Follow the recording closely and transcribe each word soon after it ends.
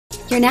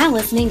You're now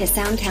listening to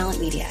Sound Talent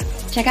Media.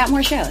 Check out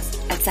more shows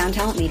at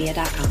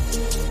soundtalentmedia.com.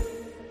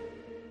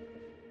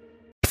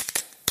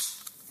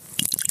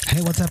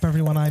 Hey, what's up,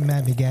 everyone? I'm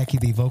Matt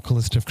Migaki, the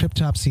vocalist of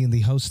Cryptopsy and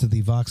the host of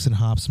the Vox and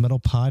Hops Metal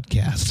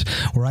Podcast,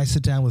 where I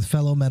sit down with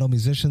fellow metal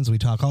musicians. We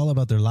talk all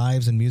about their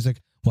lives and music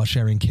while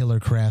sharing killer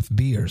craft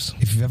beers.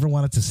 If you've ever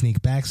wanted to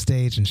sneak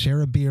backstage and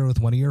share a beer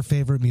with one of your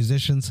favorite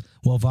musicians,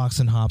 well, Vox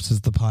and Hops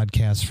is the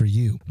podcast for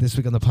you. This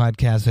week on the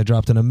podcast, I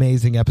dropped an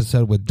amazing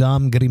episode with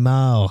Dom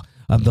Grimal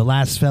of The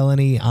Last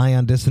Felony,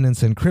 Ion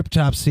Dissonance, and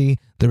Cryptopsy.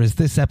 There is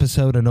this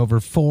episode and over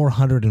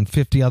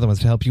 450 other ones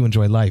to help you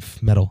enjoy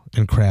life, metal,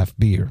 and craft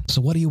beer.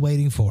 So what are you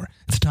waiting for?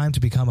 It's time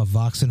to become a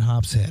Vox and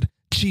Hops head.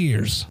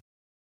 Cheers!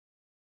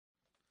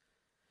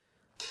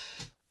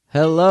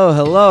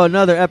 Hello,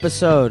 another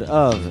episode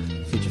of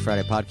Future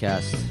Friday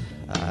Podcast.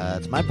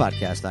 It's my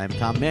podcast. I'm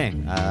Tom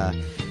Ming.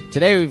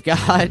 Today we've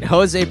got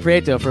Jose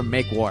Prieto from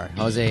Make War.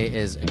 Jose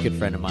is a good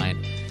friend of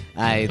mine.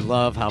 I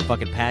love how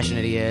fucking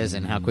passionate he is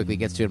and how quickly he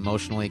gets to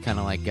emotionally kind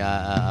of like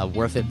a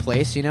worth it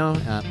place, you know?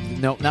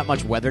 No, not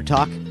much weather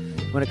talk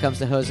when it comes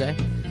to Jose.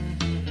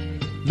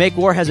 Make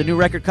War has a new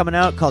record coming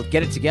out called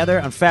Get It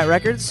Together on Fat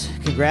Records.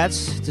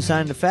 Congrats to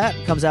signing to Fat.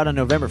 It comes out on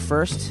November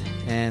 1st,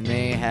 and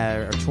they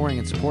are touring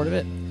in support of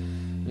it.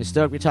 We're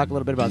stoked. We talk a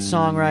little bit about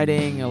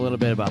songwriting, a little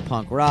bit about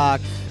punk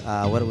rock,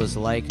 what it was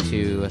like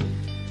to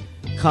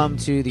come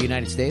to the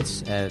United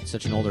States at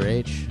such an older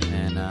age,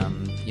 and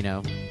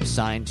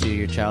sign to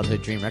your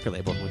childhood dream record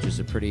label, which is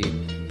a pretty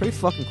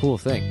fucking cool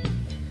thing.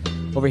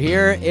 Over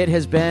here, it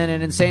has been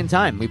an insane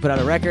time. We put out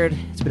a record.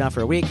 It's been out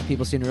for a week.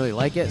 People seem to really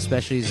like it,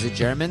 especially the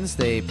Germans.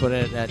 They put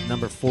it at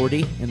number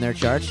 40 in their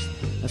charts.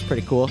 That's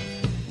pretty cool.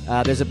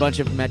 There's a bunch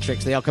of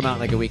metrics. They all come out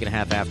like a week and a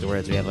half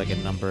afterwards. We have like a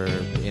number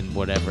in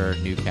whatever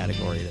new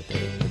category that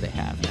they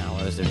have now,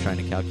 as they're trying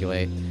to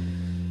calculate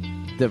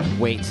the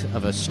weight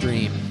of a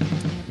stream.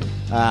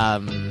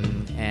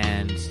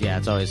 And yeah,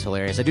 it's always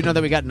hilarious. I do know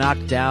that we got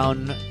knocked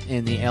down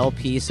in the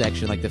LP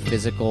section, like the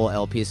physical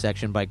LP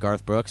section, by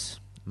Garth Brooks.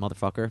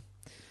 Motherfucker.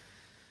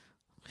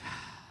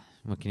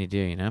 What can you do,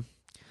 you know?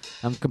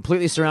 I'm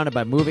completely surrounded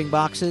by moving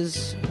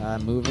boxes.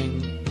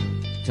 Moving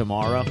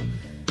tomorrow.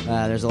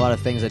 There's a lot of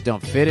things that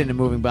don't fit into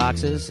moving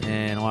boxes,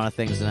 and a lot of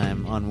things that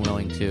I'm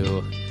unwilling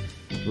to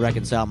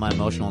reconcile my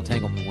emotional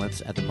entanglement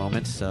with at the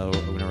moment. So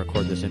we're going to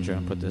record this intro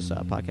and put this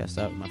podcast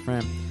out with my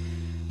friend.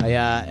 I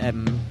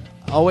am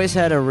always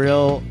had a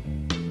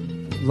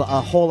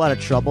whole lot of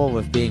trouble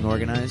with being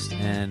organized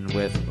and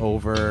with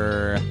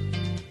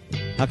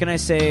how can I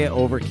say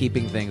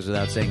overkeeping things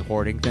without saying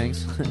hoarding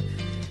things?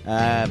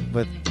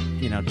 With,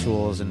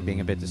 tools and being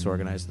a bit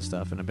disorganized and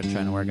stuff, and I've been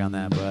trying to work on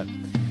that. But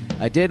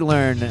I did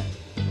learn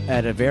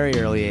at a very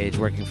early age,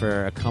 working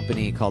for a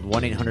company called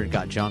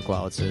 1-800-GOT-JUNK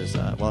while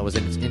it was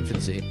in its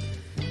infancy,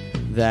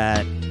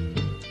 that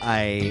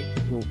I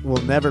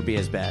will never be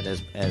as bad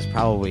as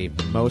probably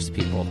most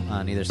people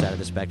on either side of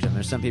the spectrum.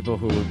 There's some people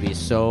who would be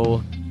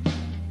so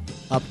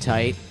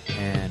uptight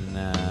and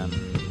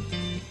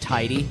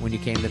tidy when you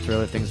came to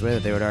throw things away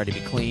that they would already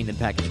be cleaned and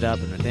packaged up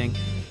and everything.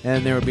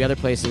 And there would be other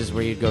places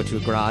where you'd go to a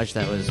garage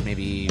that was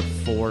maybe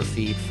 4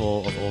 feet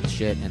full of old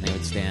shit, and they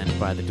would stand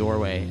by the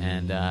doorway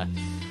and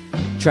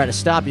try to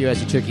stop you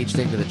as you took each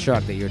thing to the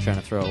truck that you were trying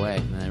to throw away.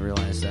 And I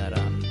realized that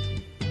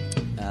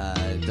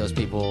those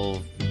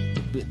people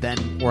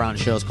then were on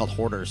shows called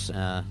Hoarders,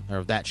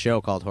 or that show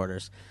called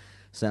Hoarders.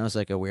 So that was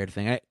like a weird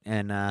thing.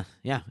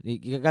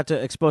 You got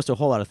to exposed to a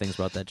whole lot of things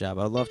about that job.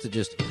 I would love to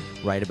just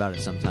write about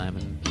it sometime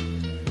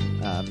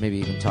and maybe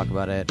even talk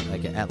about it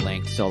like at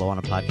length, solo on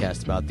a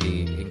podcast, about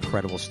the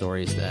incredible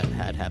stories that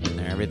had happened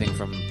there. Everything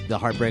from the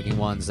heartbreaking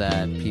ones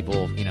that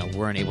people,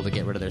 weren't able to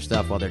get rid of their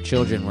stuff while their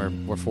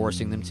children were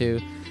forcing them to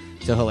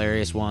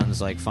hilarious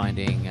ones like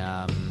finding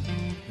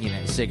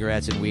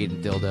cigarettes and weed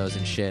and dildos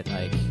and shit,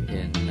 like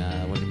in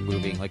when you're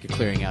moving, like you're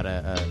clearing out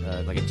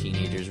a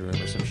teenager's room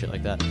or some shit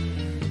like that.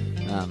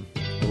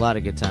 A lot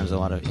of good times, a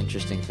lot of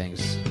interesting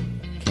things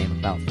came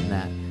about from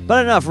that.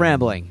 But enough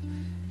rambling.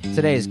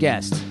 Today's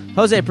guest,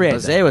 Jose Prieto.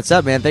 Jose, what's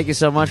up, man? Thank you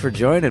so much for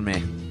joining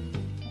me.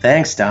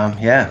 Thanks, Dom.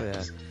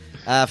 Yeah.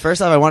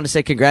 First off, I wanted to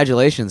say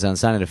congratulations on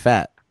signing to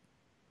Fat.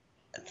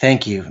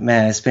 Thank you,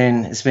 man. It's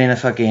been a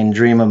fucking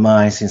dream of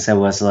mine since I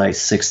was like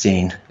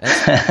 16.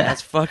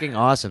 That's fucking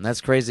awesome.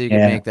 That's crazy. You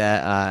can make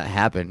that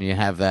happen. You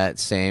have that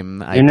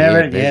same idea,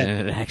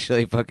 and it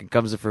actually fucking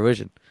comes to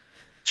fruition.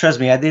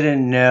 Trust me, I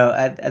didn't know.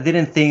 I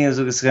didn't think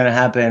it was going to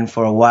happen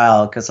for a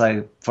while, because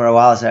for a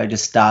while I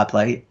just stopped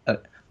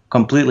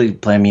completely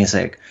playing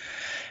music,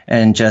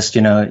 and just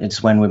it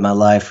just went with my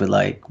life with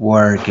like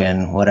work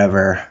and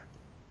whatever,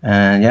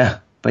 and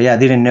but I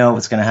didn't know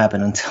what's going to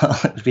happen until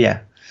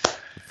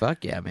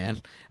Fuck yeah,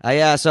 man.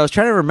 So I was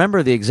trying to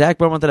remember the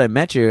exact moment that I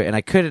met you, and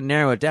I couldn't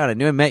narrow it down. I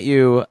knew I met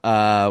you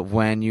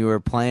when you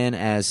were playing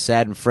as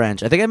Sad and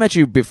French. I think I met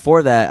you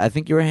before that. I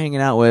think you were hanging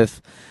out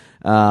with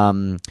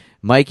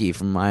Mikey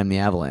from I Am the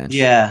Avalanche.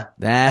 Yeah.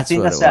 That's what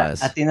it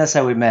was. I think that's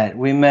how we met.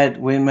 We met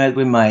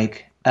with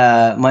Mike.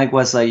 Mike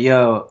was like,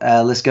 yo,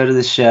 let's go to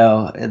this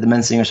show. The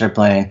Men Singers are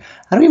playing.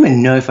 I don't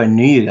even know if I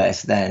knew you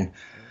guys then.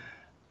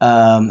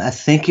 I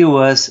think it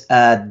was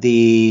at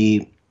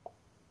the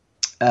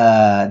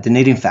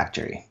Knitting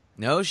Factory.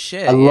 No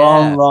shit. A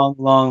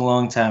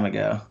long time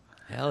ago.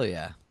 Hell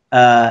yeah.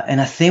 And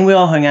I think we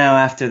all hung out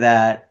after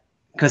that.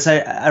 Because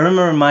I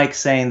remember Mike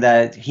saying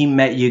that he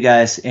met you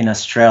guys in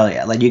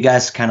Australia. Like, you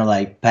guys kind of,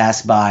 like,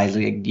 passed by.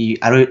 Like,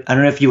 I don't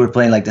know if you were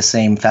playing, like, the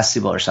same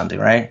festival or something,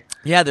 right?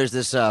 Yeah, there's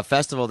this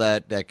festival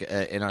that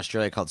in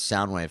Australia called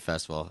Soundwave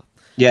Festival.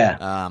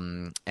 Yeah.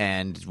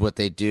 And what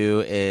they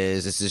do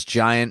is it's this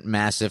giant,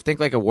 massive,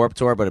 think like a Warped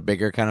Tour, but a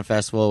bigger kind of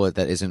festival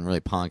that isn't really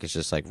punk. It's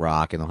just like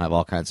rock, and they'll have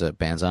all kinds of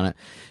bands on it.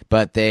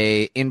 But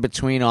they, in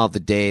between all the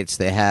dates,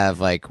 they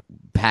have like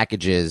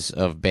packages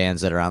of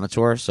bands that are on the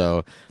tour.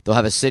 So they'll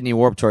have a Sydney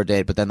Warped Tour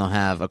date, but then they'll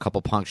have a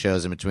couple punk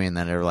shows in between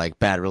that are like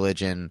Bad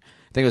Religion.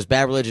 I think it was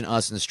Bad Religion,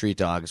 us, and the Street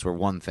Dogs were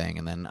one thing,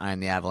 and then I Am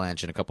the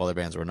Avalanche and a couple other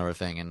bands were another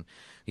thing. And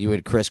you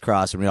would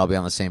crisscross, and we'd all be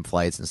on the same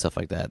flights and stuff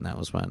like that. And that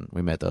was when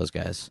we met those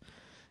guys.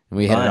 And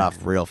we hit it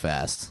off real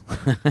fast.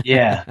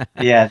 Yeah,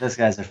 those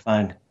guys are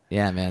fun.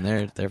 Yeah, man,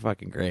 they're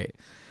fucking great.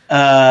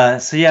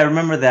 So yeah, I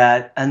remember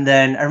that, and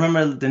then I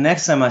remember the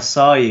next time I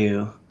saw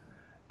you,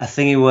 I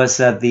think it was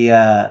at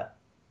the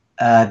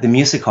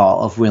music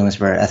hall of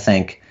Williamsburg, I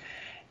think,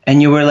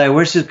 and you were like,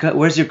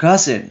 "Where's your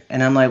cousin?"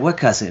 And I'm like, "What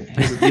cousin?"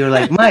 You were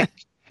like, "Mike,"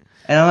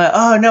 and I'm like,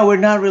 "Oh no, we're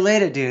not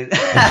related, dude."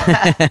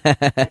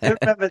 I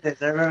remember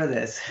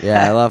this.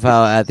 Yeah, I love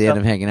how at the end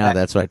of hanging out,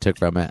 that's what I took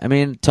from it. I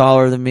mean,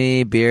 taller than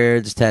me,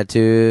 beards,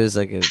 tattoos,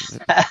 like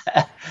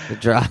the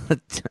draw.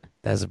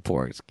 That's a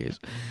poor excuse,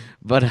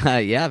 but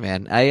yeah,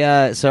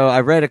 man. So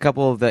I read a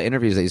couple of the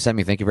interviews that you sent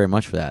me. Thank you very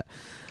much for that.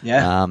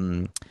 Yeah.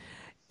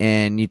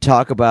 And you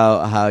talk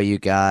about how you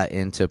got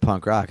into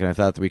punk rock, and I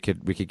thought that we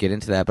could get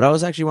into that. But I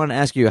was actually wanting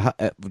to ask you,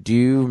 do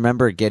you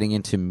remember getting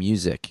into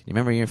music? Do you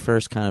remember your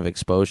first kind of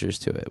exposures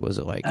to it? Was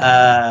it like?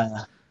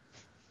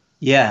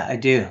 Yeah, I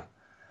do.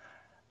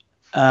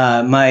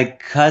 My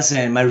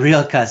cousin, my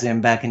real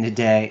cousin back in the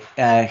day,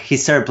 he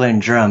started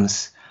playing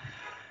drums,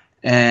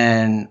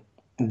 and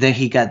then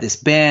he got this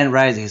band,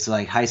 right? It's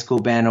like high school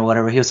band or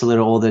whatever. He was a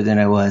little older than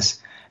I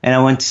was, and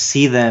I went to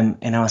see them,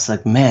 and I was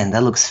like, man,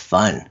 that looks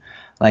fun.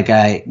 Like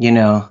and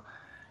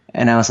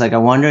I was like, I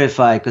wonder if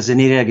because they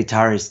needed a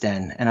guitarist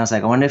then, and I was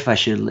like, I wonder if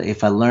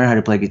if I learn how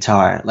to play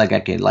guitar, like I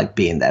could like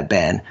be in that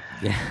band.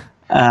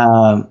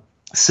 Yeah.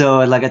 So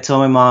like I told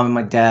my mom and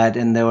my dad,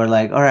 and they were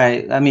like, all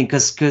right. I mean,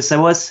 because I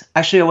was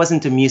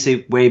into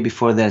music way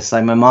before this.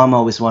 Like my mom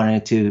always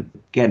wanted to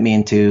get me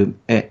into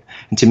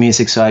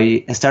music, so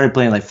I started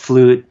playing like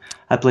flute.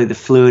 I played the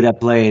flute. I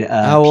played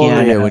How old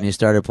piano. were you when you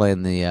started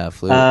playing the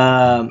flute?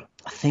 I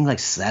think like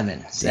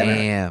seven.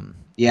 Damn.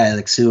 Yeah,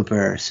 like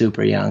super,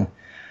 super young.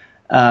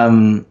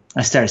 I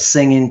started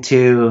singing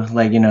too,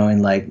 like,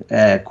 in like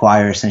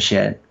choirs and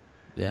shit.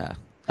 Yeah.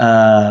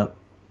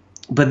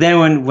 But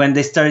then when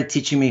they started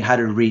teaching me how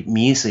to read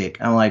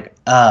music, I'm like,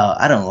 oh,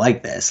 I don't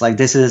like this. Like,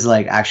 this is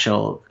like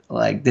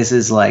this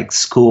is like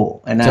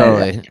school. And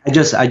totally.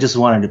 I just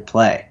wanted to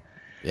play.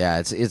 Yeah,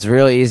 it's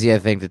really easy, I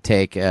think, to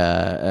take,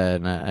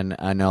 and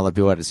I know a lot of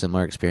people had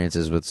similar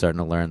experiences with starting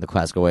to learn the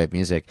classical way of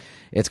music.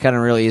 It's kind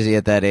of really easy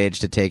at that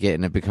age to take it,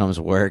 and it becomes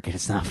work, and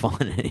it's not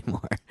fun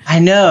anymore. I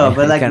know,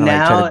 but like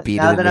now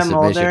that I'm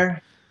older,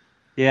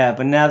 yeah,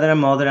 but now that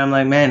I'm older, I'm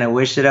like, man, I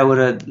wish that I would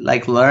have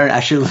like learned. I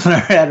should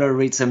learn how to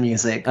read some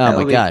music.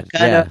 Oh my God,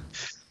 yeah.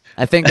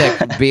 I think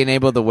that being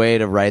able the way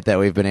to write that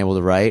we've been able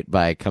to write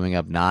by coming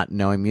up not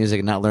knowing music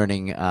and not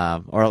learning,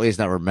 or at least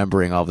not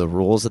remembering all the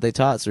rules that they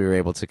taught, so we were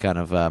able to kind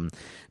of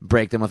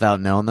break them without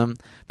knowing them.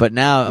 But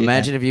now,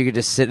 imagine if you could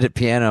just sit at a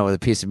piano with a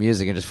piece of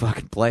music and just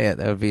fucking play it.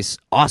 That would be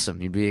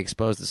awesome. You'd be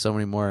exposed to so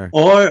many more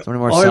songs.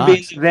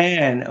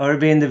 Or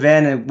be in the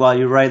van and while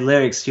you write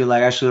lyrics, you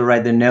like actually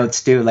write the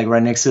notes too, like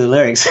right next to the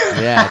lyrics.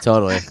 Yeah,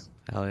 totally.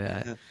 Hell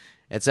yeah.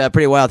 It's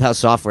pretty wild how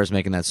software is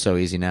making that so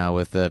easy now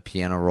with the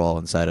piano roll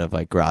inside of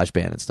like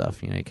GarageBand and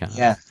stuff. You kind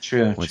of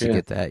true. Once you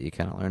get that, you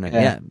kind of learn it.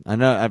 Yeah, I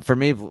know. For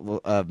me,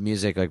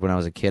 music, like when I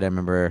was a kid, I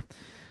remember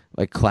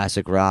like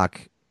classic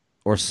rock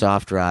or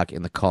soft rock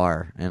in the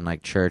car and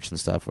like church and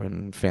stuff.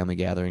 When family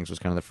gatherings was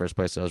kind of the first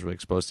place I was really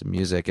exposed to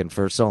music, and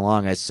for so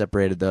long I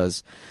separated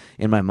those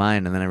in my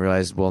mind, and then I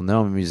realized, well,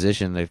 no, I'm a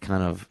musician.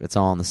 It's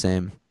all on the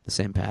same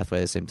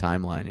pathway, the same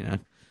timeline.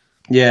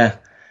 Yeah,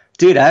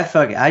 dude,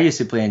 I used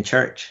to play in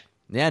church.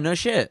 Yeah, no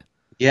shit.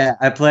 Yeah,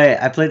 I play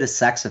the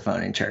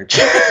saxophone in church.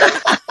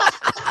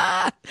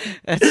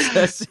 That's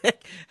so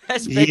sick.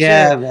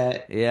 Yeah,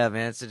 man. Yeah,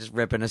 man. It's just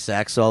ripping a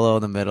sax solo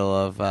in the middle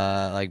of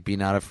like "Be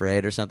Not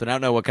Afraid" or something. I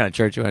don't know what kind of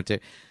church you went to.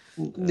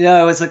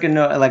 No, it was like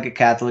a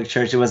Catholic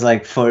church. It was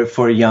like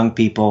for young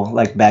people,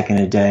 like back in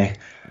the day.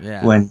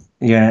 Yeah. When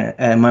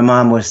my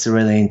mom was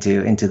really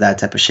into that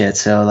type of shit,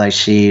 so like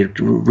she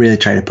really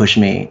tried to push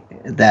me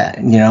that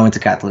I went to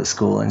Catholic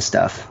school and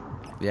stuff.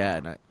 Yeah.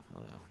 No.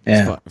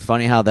 Yeah. It's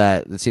funny how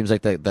that it seems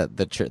like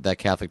that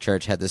Catholic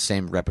Church had the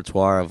same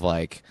repertoire of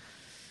like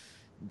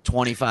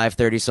 25,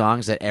 30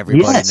 songs that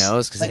everybody Yes.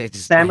 knows because Like they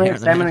just Simon hear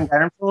them. and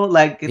Garfunkel,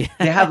 like they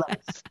have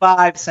like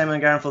 5 Simon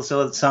and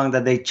Garfunkel songs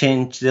that they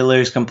change the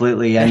lyrics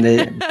completely, and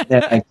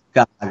they're like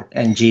God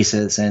and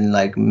Jesus and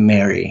like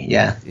Mary.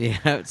 Yeah. Yeah,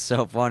 it's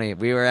so funny.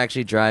 We were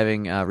actually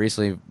driving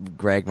recently,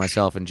 Greg,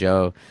 myself, and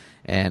Joe,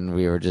 and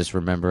we were just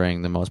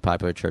remembering the most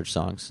popular church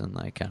songs and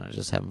like kind of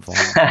just having fun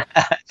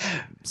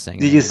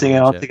singing. Did you them sing it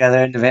and all shit.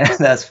 together in the van?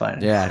 That's fun.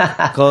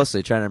 Yeah,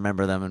 closely trying to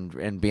remember them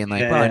and being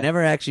like, bro, I Yeah.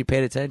 never actually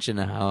paid attention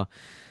to how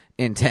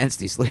intense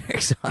these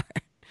lyrics are.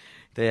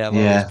 They have all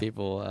Yeah. these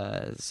people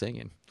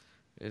singing.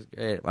 It's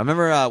great. I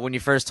remember when you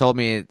first told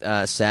me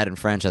 "Sad in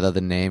French," I thought the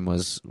name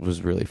was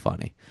really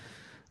funny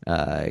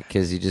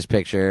because you just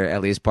picture at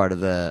least part of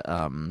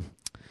the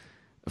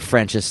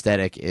French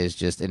aesthetic is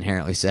just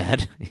inherently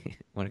sad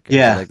when it comes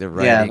to like the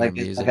writing like and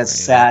music. like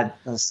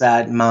a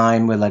sad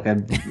mind with like a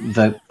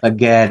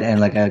baguette and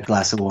like a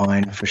glass of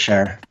wine for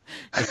sure.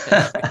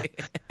 It'd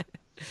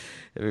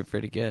be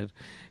pretty good.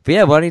 But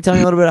yeah, why don't you tell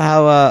me a little bit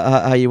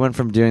how you went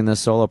from doing the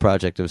solo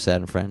project of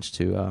Sad in French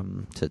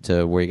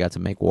to where you got to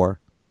make War?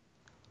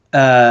 All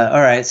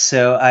right,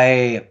 so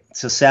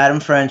Sad in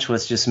French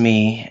was just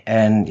me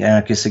and an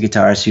acoustic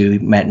guitarist who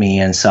met me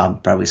and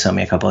probably saw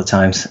me a couple of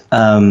times.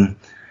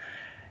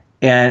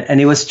 And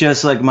it was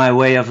just like my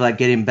way of like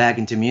getting back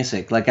into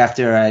music. Like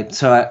after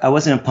I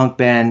was in a punk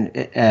band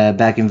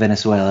back in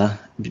Venezuela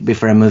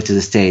before I moved to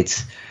the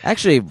States.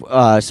 Actually,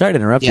 sorry to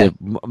interrupt Yeah.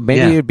 you.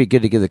 Maybe Yeah. it'd be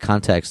good to give the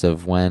context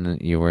of when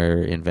you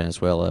were in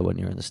Venezuela, when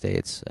you were in the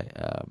States,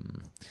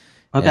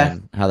 Okay.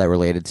 and how that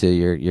related to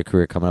your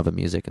career coming up in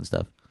music and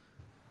stuff.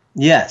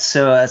 Yeah,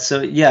 so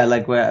yeah,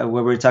 like where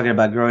we were talking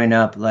about growing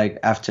up, like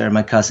after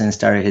my cousin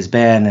started his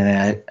band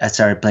and I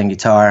started playing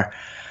guitar,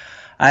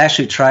 I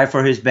actually tried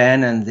for his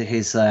band and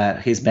his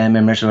band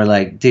members were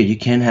like, dude, you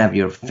can't have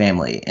your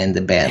family in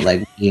the band,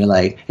 like you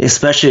like,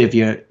 especially if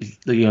you're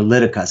your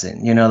little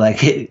cousin, you know, like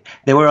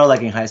they were all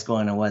like in high school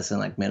and I was in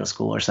like middle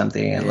school or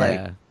something,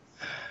 and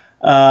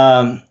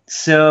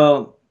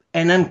so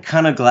and I'm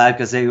kind of glad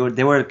because they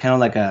were kind of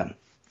like a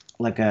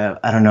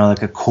I don't know,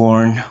 like a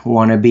Korn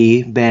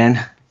wannabe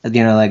band.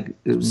 You know,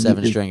 like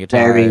 7-string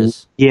very-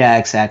 guitars. Yeah,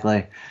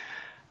 exactly.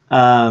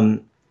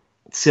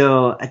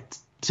 So I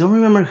don't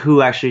remember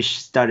who actually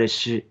started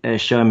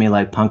showing me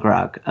like punk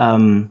rock.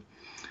 It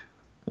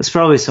was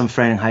probably some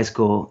friend in high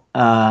school.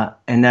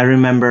 And I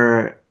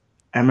remember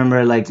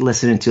like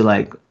listening to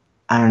like,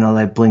 I don't know,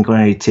 like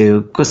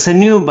Blink-182, because I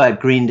knew about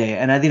Green Day,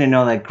 and I didn't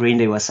know that Green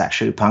Day was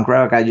actually punk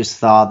rock. I just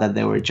thought that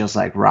they were just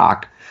like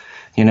rock,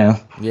 you know.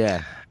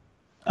 Yeah.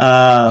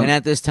 And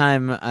at this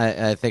time,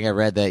 I think I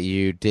read that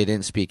you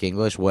didn't speak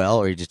English well,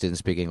 or you just didn't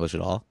speak English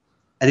at all.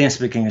 I didn't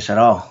speak English at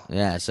all.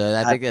 Yeah, so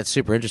I think that's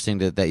super interesting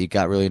that you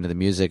got really into the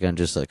music and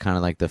just kind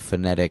of like the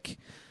phonetic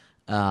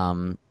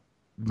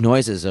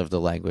noises of the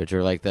language,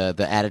 or like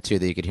the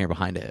attitude that you could hear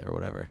behind it, or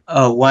whatever.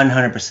 Oh,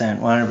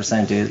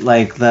 100%, dude.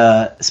 Like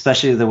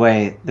especially the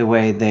way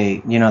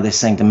they, you know, they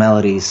sang the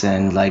melodies,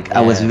 and like Yeah.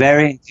 I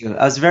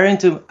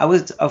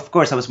was of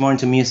course I was more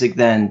into music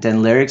than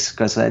lyrics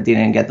because I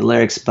didn't get the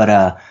lyrics, but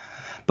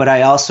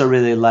I also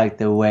really liked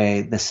the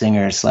way the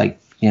singers like,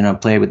 you know,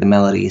 play with the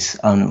melodies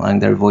on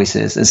their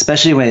voices,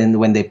 especially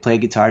when they play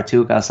guitar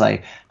too. I was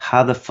like,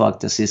 how the fuck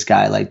does this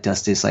guy like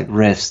does this like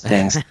riffs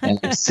things and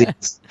like,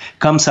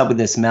 comes up with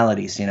these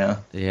melodies, you know?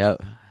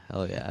 Yep.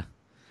 Hell yeah.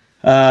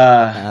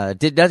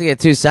 Did not to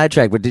get too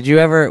sidetracked, but did you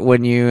ever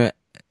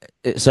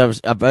so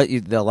I bet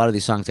you a lot of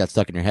these songs got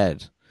stuck in your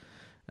head.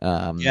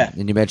 Yeah.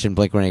 And you mentioned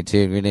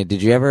Blink-182.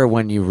 Did you ever,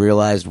 when you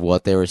realized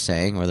what they were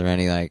saying, were there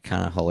any like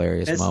kind of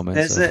hilarious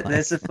moments?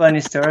 There's a funny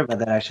story about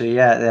that actually.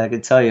 Yeah, that I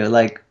could tell you.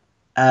 Like,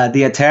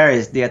 the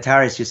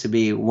Ataris used to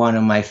be one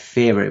of my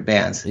favorite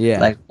bands. Yeah.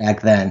 Like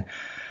back then.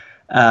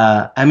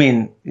 I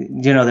mean,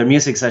 you know, their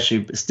music's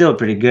actually still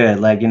pretty good.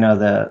 Like, you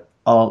know,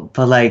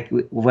 but like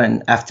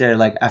after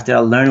I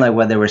learned like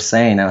what they were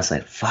saying, I was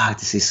like, fuck,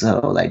 this is so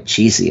like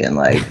cheesy and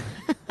like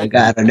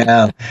I don't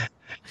know.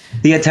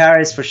 The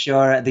Ataris for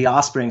sure, the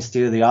Offsprings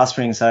too. The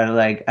Offsprings are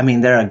like, I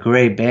mean, they're a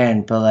great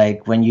band, but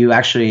like when you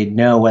actually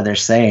know what they're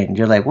saying,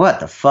 you're like, what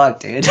the fuck,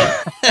 dude?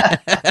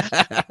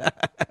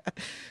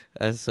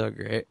 That's so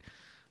great.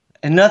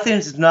 And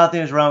nothing's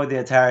wrong with the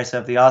Ataris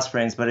of the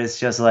Offsprings, but it's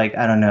just like,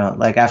 I don't know,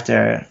 like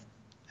after,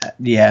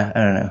 yeah, I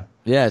don't know.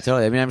 Yeah,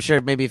 totally. I mean, I'm sure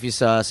maybe if you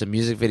saw some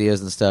music videos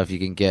and stuff, you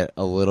can get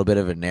a little bit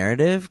of a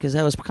narrative, because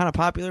that was kind of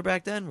popular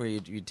back then, where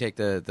you take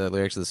the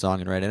lyrics of the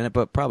song and write in it,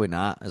 but probably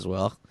not as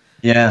well.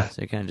 Yeah.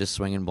 So you're kind of just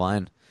swinging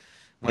blind.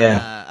 When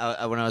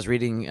I was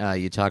reading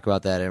you talk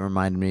about that, it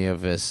reminded me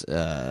of this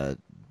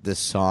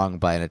song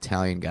by an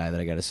Italian guy that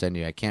I got to send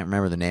you. I can't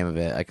remember the name of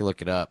it. I could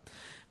look it up.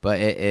 But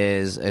it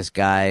is this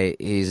guy,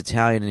 he's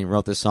Italian, and he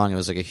wrote this song. It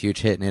was like a huge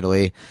hit in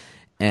Italy,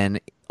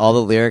 and all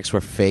the lyrics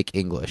were fake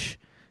English.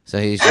 So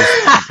he's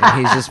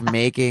just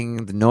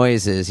making the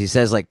noises. He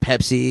says like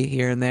Pepsi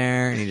here and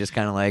there, and he just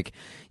kind of like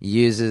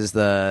uses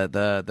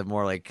the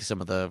more like some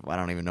of the, I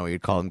don't even know what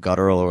you'd call them,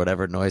 guttural or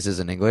whatever noises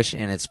in English,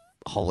 and it's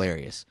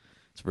hilarious.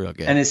 It's real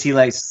good. And is he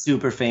like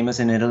super famous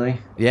in Italy?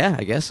 Yeah,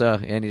 I guess so.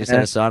 And he just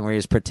had a song where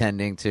he's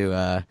pretending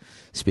to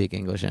speak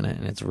English in it,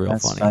 and it's real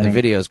funny. The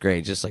video's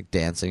great, just like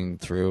dancing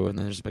through, and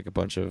there's like a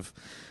bunch of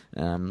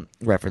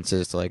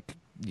references to like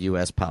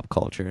U.S. pop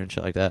culture and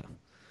shit like that.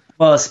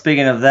 Well,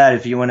 speaking of that,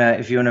 if you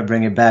wanna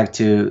bring it back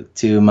to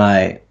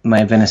my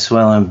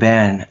Venezuelan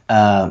band,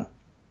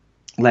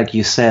 like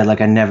you said, like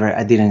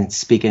I didn't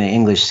speak any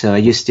English, so I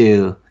used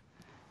to.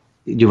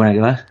 You want to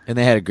go? And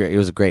they had it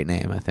was a great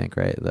name, I think,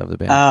 right? Of the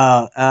band.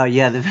 Oh,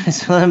 yeah, the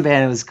Venezuelan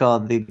band was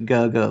called the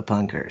Go-Go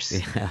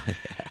Punkers. Yeah.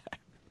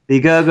 The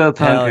Go-Go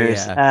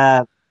Punkers.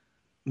 Yeah.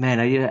 Man,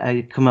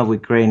 I come up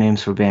with great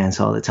names for bands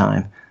all the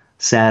time.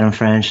 Sad and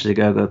French, the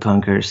Go-Go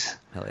Punkers.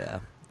 Hell yeah.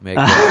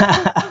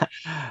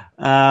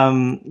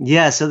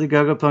 Yeah, so the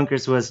Go-Go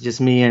Punkers was just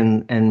me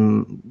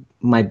and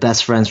my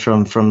best friends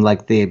from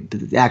like the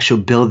actual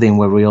building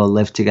where we all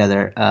lived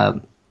together.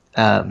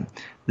 The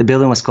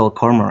building was called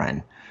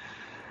Cormoran.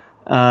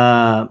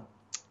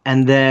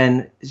 And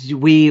then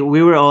we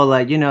were all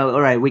like,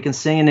 all right, we can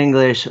sing in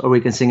English or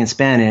we can sing in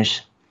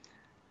Spanish.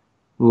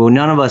 Well,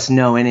 none of us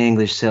know any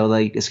English, so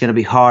like it's gonna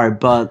be hard.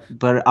 But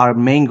our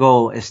main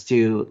goal is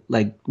to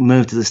like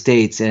move to the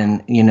States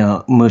and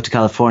move to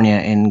California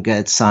and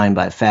get signed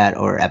by Fat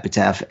or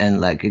Epitaph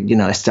and like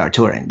start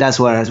touring. That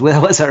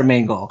was our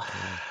main goal.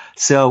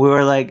 So we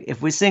were like,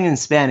 if we sing in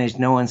Spanish,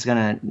 no one's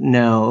gonna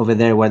know over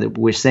there whether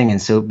we're singing.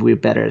 So we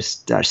better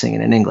start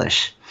singing in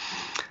English.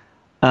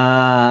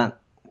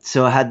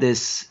 So I had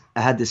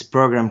this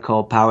program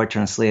called Power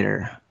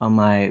Translator on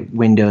my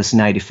Windows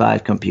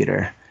 95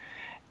 computer.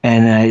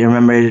 And I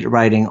remember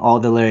writing all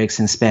the lyrics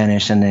in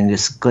Spanish and then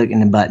just clicking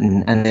the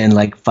button. And then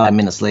like 5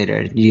 minutes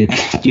later, you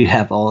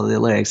have all the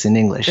lyrics in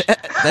English.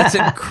 That's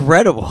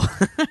incredible.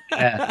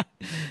 Yeah.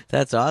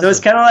 That's awesome. So it's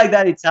kind of like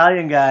that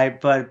Italian guy,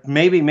 but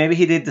maybe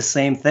he did the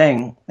same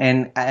thing.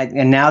 And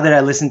now that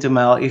I listen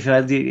to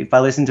if I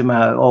listen to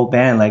my old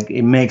band, like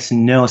it makes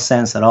no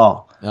sense at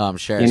all. Oh, I'm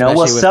sure.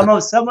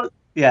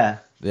 Yeah.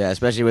 Yeah,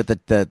 especially with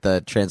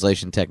the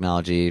translation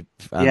technology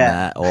on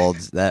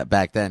that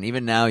back then.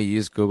 Even now, you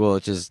use Google,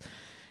 which is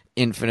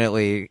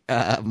infinitely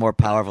more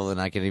powerful than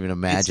I can even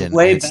imagine. It's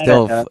way better.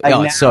 Still,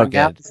 it's so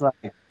good. It's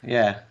like,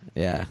 yeah.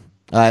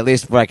 At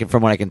least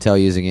from what I can tell,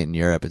 using it in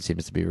Europe, it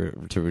seems to be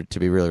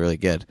really, really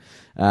good.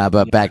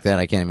 But back then,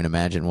 I can't even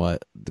imagine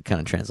what the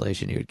kind of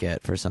translation you would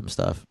get for some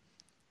stuff.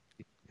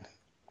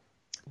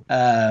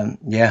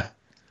 Yeah.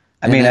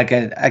 I mean, I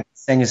can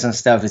send you some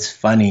stuff. It's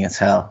funny as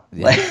hell.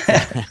 Yeah.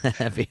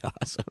 That'd be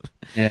awesome.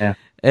 Yeah.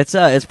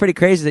 It's pretty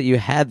crazy that you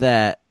had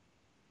that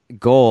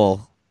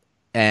goal,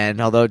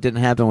 and although it didn't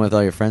happen with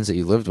all your friends that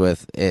you lived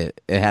with, it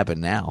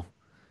happened now.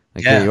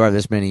 Like here you are,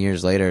 this many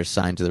years later,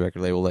 signed to the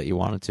record label that you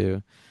wanted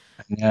to.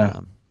 Yeah.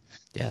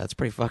 Yeah, that's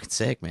pretty fucking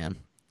sick, man.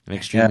 And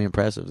extremely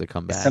impressive to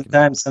come back.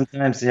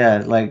 Sometimes,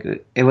 yeah. Like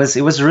it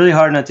was really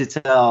hard not to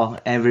tell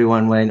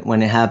everyone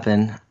when it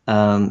happened.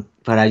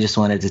 But I just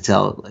wanted to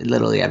tell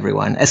literally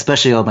everyone,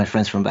 especially all my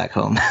friends from back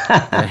home.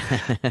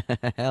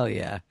 Hell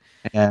yeah.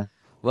 Yeah.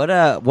 What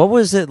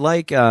was it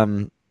like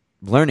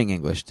learning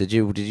English? Did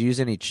you use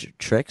any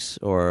tricks,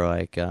 or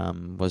like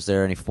was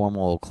there any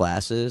formal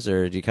classes,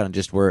 or did you kind of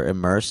just were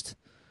immersed?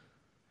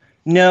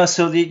 No,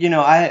 so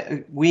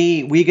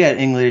we get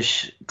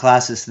English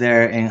classes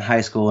there in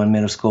high school and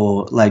middle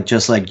school, like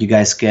just like you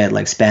guys get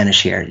like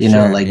Spanish here. You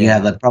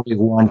have like probably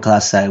one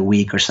class a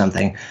week or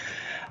something.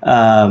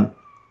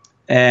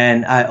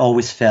 And I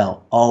always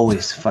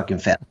fucking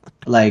fail.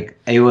 Like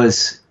it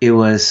was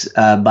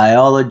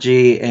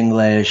biology,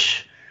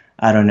 English,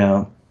 I don't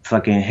know,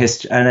 fucking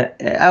history. And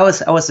I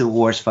was the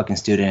worst fucking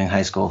student in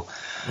high school.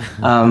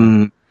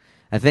 I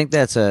think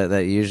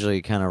that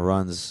usually kind of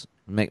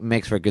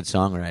makes for good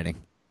songwriting.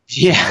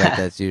 Yeah, like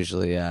that's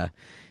usually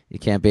you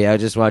can't be. I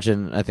was just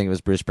watching. I think it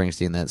was Bruce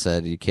Springsteen that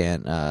said you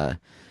can't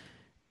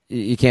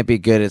be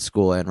good at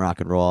school and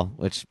rock and roll,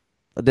 which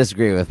I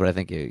disagree with, but I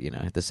think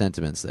the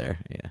sentiment's there.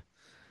 Yeah.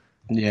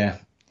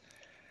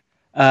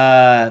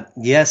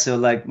 Yeah. So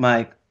like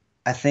my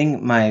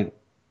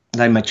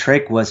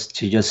trick was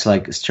to just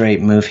like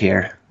straight move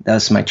here. That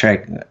was my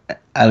trick.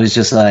 I was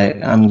just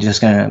like, I'm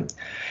just gonna,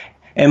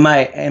 and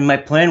my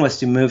plan was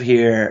to move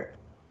here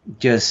and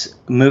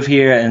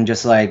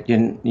just like,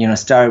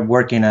 start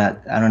working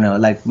at, I don't know,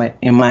 like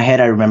in my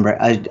head, I remember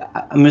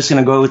I'm just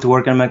going to go to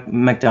work at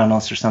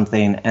McDonald's or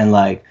something. And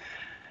like,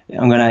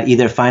 I'm going to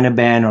either find a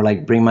band or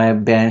like bring my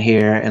band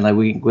here and like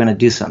we're going to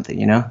do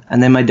something,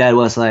 And then my dad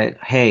was like,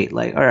 hey,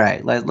 like, all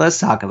right, let's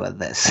talk about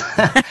this.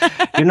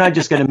 You're not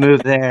just going to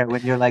move there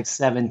when you're like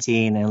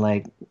 17 and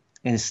like,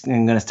 and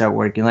going to start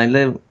working.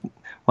 Like,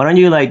 why don't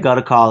you like go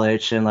to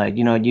college and like,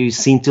 you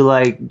seem to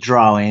like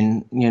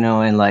drawing,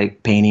 and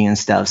like painting and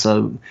stuff.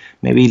 So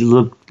maybe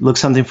look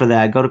something for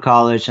that, go to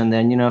college and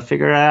then,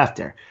 figure it out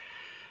after.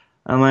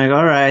 I'm like,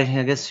 all right,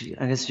 I guess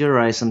you're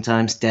right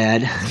sometimes,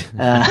 Dad.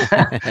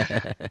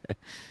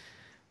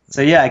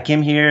 So yeah, I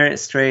came here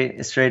straight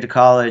to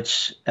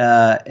college,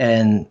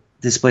 and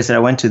this place that I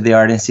went to, the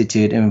Art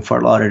Institute in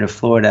Fort Lauderdale,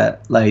 Florida,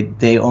 like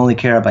they only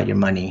care about your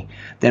money.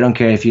 They don't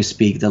care if you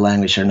speak the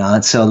language or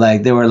not. So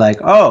like they were like,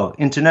 oh,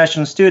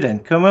 international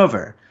student, come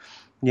over.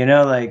 You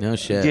know, like, no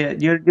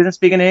shit. You don't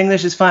speak any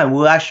English, it's fine.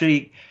 We'll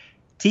actually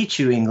teach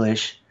you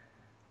English.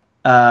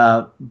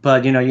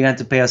 But you know, you have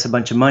to pay us a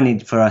bunch of money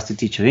for us to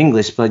teach you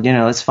English. But you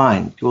know, it's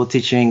fine. We'll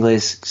teach you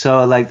English.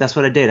 So like that's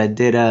what I did.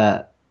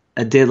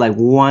 I did like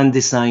one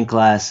design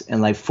class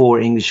and like 4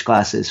 English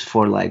classes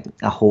for like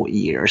a whole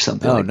year or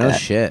something like that. Oh, no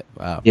shit.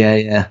 Wow.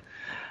 Yeah.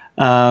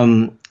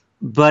 But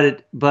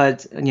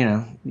you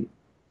know,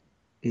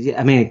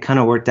 I mean, it kind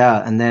of worked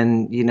out. And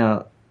then, you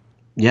know,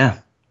 yeah,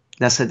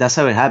 that's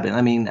how it happened.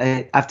 I mean,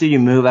 after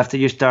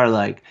you start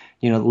like,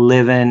 you know,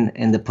 living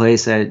in the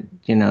place that,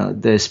 you know,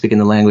 they're speaking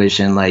the language,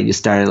 and like you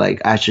started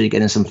like actually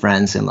getting some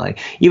friends, and like,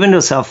 even though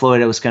South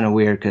Florida was kind of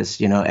weird because,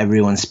 you know,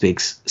 everyone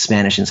speaks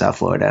Spanish in South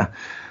Florida.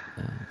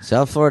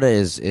 South Florida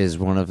is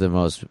one of the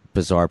most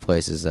bizarre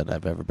places that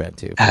I've ever been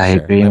to. I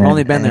agree. I've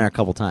only been there a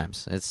couple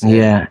times. It's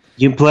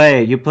You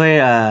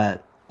play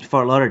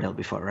Fort Lauderdale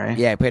before, right?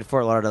 Yeah, I played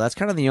Fort Lauderdale. That's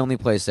kind of the only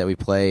place that we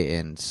play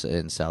in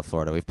South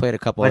Florida. We've played a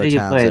couple What other did you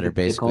towns play? that are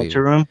basically The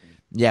Culture Room.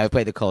 Yeah, we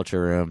played the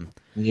Culture Room.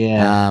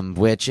 Yeah.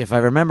 Which, if I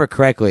remember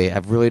correctly,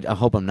 I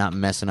hope I'm not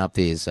messing up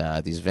these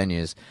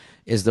venues.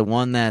 Is the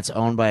one that's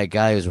owned by a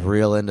guy who's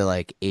real into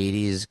like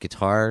 80s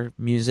guitar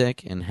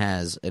music and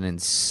has an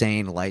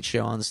insane light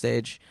show on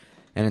stage,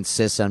 and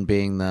insists on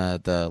being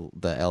the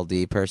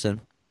LD person.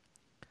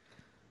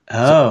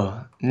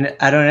 Oh,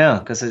 I don't know,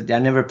 because I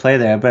never played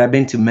there, but I've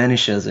been to many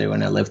shows there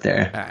when I lived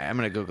there. All right, I'm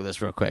gonna Google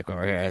this real quick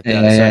over here.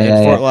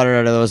 In Fort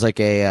Lauderdale, there was like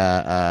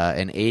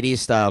an 80s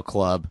style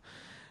club.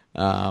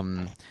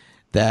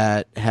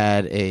 That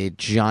had a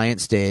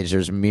giant stage.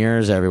 There's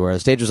mirrors everywhere. The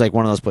stage was like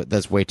one of those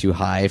that's way too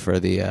high for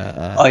the.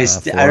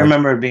 I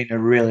remember it being a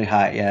really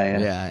high.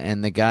 Yeah,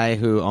 and the guy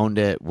who owned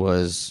it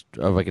was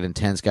like an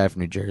intense guy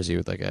from New Jersey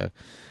with like a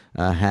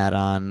hat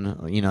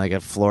on, you know, like a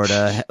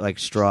Florida like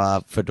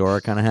straw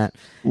fedora kind of hat.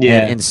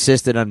 Yeah, and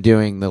insisted on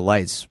doing the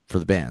lights for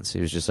the bands.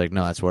 He was just like,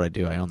 "No, that's what I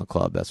do. I own the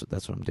club. That's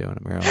what I'm doing."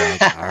 And we were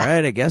like, "All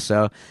right, I guess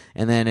so."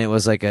 And then it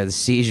was like a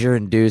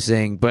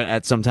seizure-inducing, but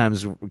at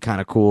sometimes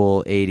kind of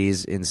cool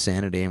 80s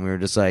insanity. And we were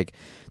just like,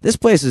 "This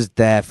place is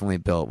definitely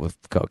built with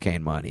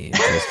cocaine money."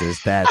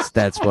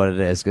 That's what it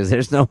is, because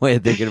there's no way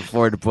they can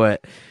afford to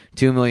put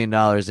 $2 million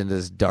into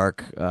this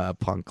dark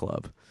punk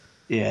club.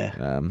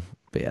 Yeah.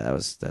 But yeah,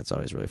 that's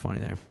always really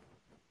funny there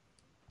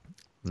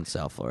in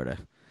South Florida.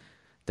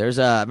 I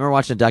remember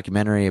watching a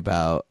documentary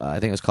about I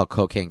think it was called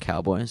Cocaine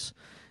Cowboys,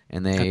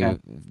 and they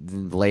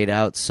laid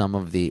out some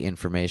of the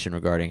information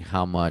regarding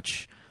how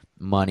much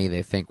money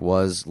they think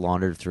was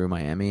laundered through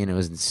Miami, and it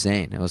was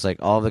insane. It was like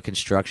all the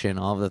construction,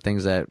 all of the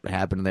things that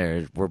happened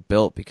there were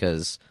built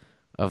because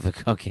of the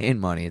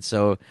cocaine money. It's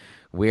so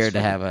weird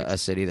to have a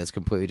city that's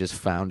completely just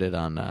founded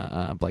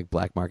on like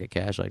black market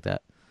cash like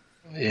that.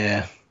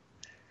 Yeah.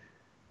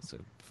 So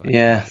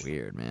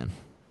weird, man.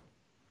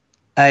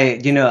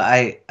 I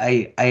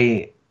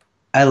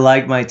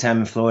like my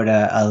time in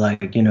Florida. I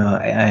like, you know,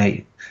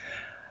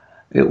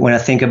 when I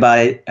think about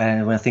it,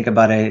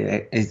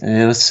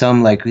 it was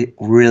some like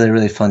really,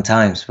 really fun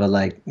times. But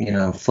like, you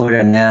know,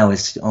 Florida now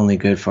is only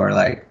good for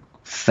like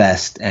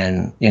fest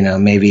and, you know,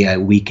 maybe a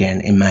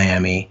weekend in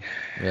Miami.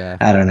 Yeah.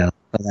 I don't know.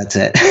 But that's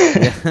it.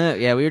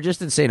 Yeah, we were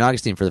just in St.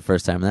 Augustine for the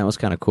first time, and that was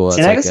kind of cool.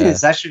 St. Augustine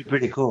is actually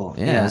pretty cool.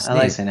 Yeah, I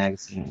like St.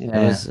 Augustine. Yeah.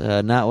 It was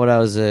not what I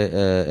was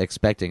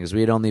expecting, because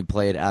we had only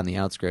played on the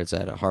outskirts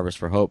at a Harvest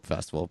for Hope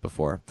festival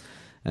before.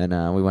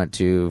 And we went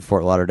to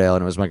Fort Lauderdale,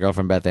 and it was my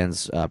girlfriend Beth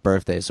Ann's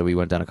birthday, so we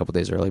went down a couple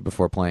days early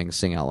before playing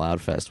Sing Out Loud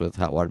Fest with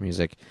Hot Water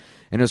Music.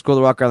 And it was cool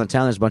to walk around the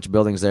town. There's a bunch of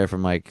buildings there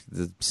from like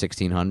the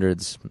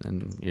 1600s,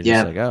 and you're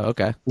just like, oh,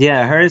 okay.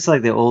 Yeah, I heard it's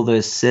like the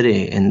oldest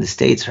city in the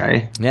States,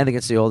 right? Yeah, I think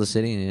it's the oldest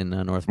city in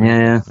North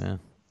America.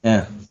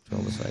 Yeah. It's the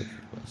oldest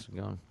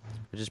going,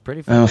 which is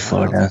pretty fun. Oh,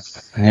 Florida.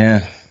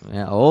 Yeah,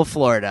 old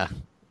Florida.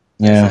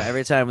 Yeah. So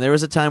every time there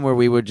was a time where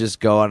we would just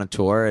go on a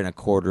tour, and a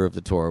quarter of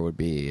the tour would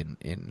be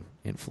in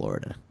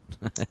Florida.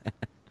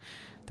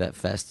 That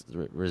fest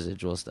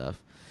residual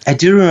stuff. I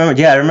do remember.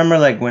 Yeah, I remember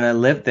like when I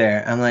lived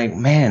there, I'm like,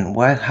 man,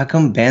 why? How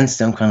come bands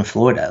don't come to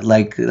Florida?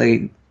 Like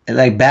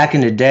back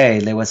in the day,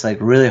 it was like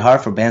really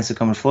hard for bands to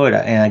come to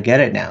Florida, and I get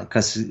it now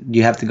because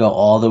you have to go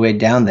all the way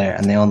down there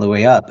and then all the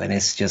way up, and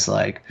it's just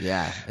like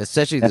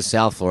especially the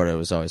South Florida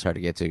was always hard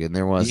to get to, and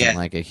there wasn't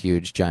like a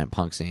huge giant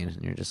punk scene,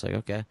 and you're just like,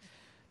 okay.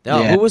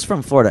 Who was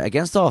from Florida?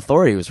 Against All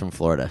Authority was from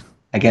Florida.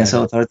 Against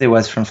All Authority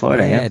was from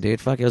Florida. Yeah,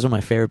 dude, fuck, it was one of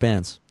my favorite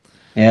bands.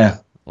 Yeah.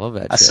 Love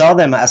that. I saw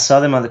them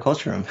on the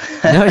Culture Room.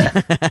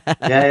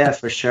 Yeah,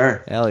 for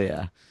sure. Hell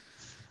yeah.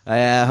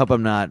 I hope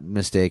I'm not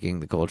mistaking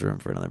the Culture Room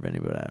for another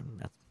venue, but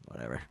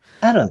whatever.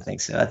 I don't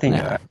think so. I think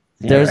you are.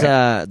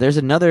 There's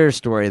another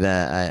story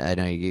that I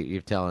know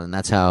you've telling, and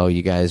that's how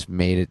you guys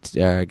made it.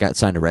 Got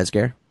signed to Red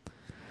Scare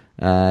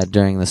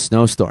during the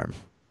snowstorm.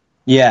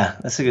 Yeah,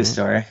 that's a good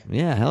story.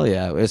 Yeah, hell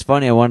yeah. It's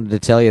funny. I wanted to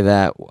tell you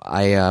that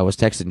I was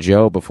texting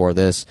Joe before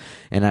this,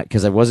 and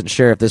because I wasn't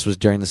sure if this was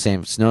during the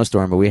same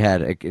snowstorm, but we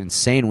had an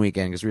insane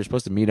weekend because we were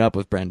supposed to meet up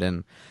with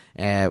Brendan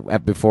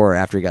before or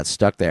after he got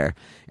stuck there,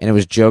 and it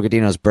was Joe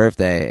Godino's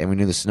birthday, and we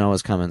knew the snow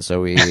was coming,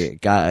 so we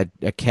got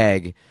a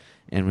keg,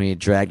 and we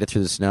dragged it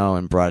through the snow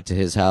and brought it to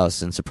his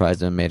house and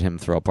surprised him and made him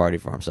throw a party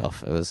for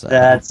himself. It was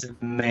That's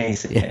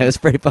amazing. yeah, it was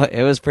pretty fun.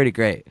 It was pretty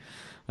great.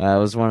 It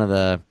was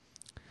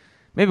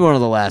maybe one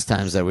of the last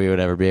times that we would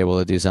ever be able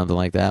to do something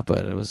like that,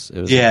 but it was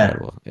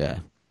incredible. Yeah.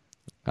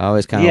 I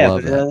always kind of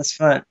love that. That's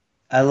fun.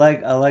 I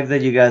like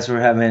that you guys were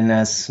having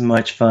as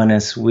much fun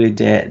as we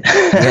did.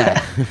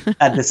 Yeah.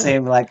 at the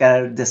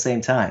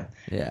same time.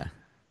 Yeah.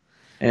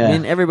 Yeah. I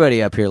mean,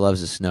 everybody up here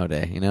loves a snow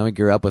day. You know, we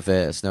grew up with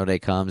it. A snow day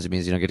comes. It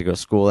means you don't get to go to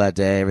school that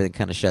day. Everything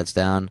kind of shuts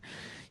down.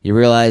 You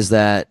realize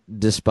that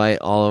despite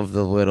all of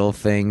the little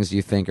things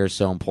you think are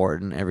so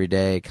important every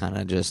day, kind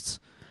of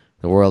just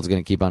the world's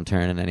going to keep on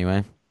turning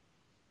anyway.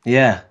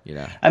 Yeah. You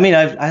know. I mean,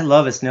 I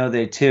love a snow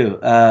day too.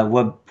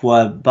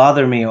 What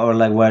bothered me or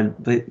like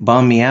what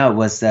bummed me out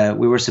was that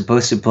we were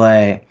supposed to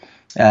play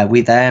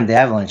with I Am the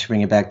Avalanche.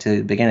 Bring it back to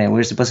the beginning. We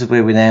were supposed to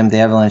play with I Am the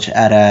Avalanche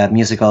at a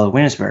Music Hall of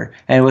Williamsburg,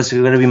 and it was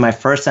going to be my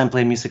first time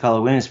playing Music Hall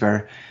of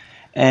Williamsburg,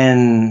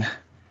 and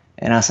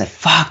I was like,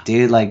 "Fuck,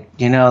 dude! Like,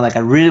 you know, like I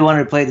really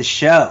wanted to play the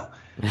show."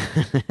 Yeah,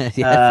 it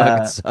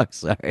fucking sucks.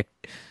 Sorry.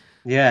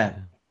 Yeah.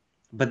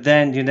 But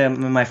then, you know,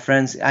 my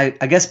friends, I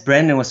guess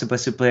Brendan was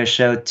supposed to play a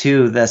show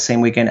too that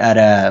same weekend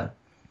at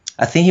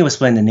I think he was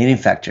playing the Knitting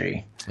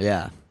Factory.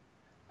 Yeah.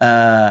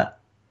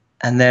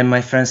 And then my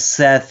friend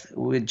Seth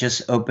would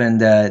just opened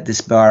this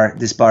bar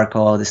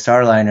called the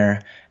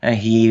Starliner, and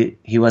he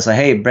was like,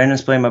 "Hey,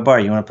 Brendan's playing my bar.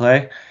 You want to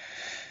play?"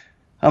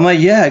 I'm like,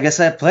 "Yeah, I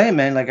guess I play,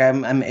 man. Like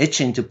I'm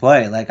itching to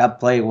play. Like I'll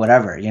play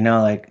whatever, you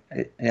know. Like,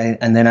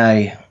 and then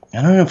I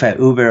don't know if I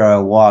Uber or I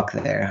walk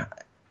there.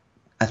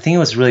 I think it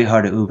was really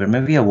hard to Uber.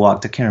 Maybe I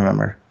walked. I can't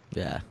remember.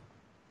 Yeah.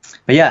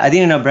 But yeah, I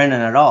didn't know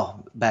Brendan at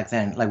all back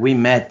then. Like we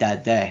met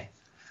that day.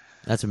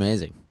 That's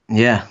amazing.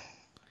 Yeah.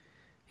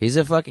 He's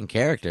a fucking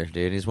character,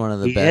 dude. He's one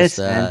of the He best,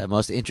 is,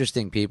 most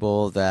interesting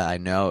people that I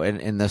know,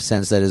 in the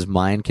sense that his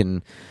mind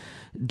can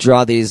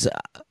draw these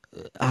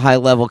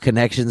high-level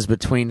connections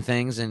between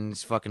things, and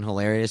he's fucking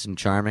hilarious and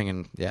charming,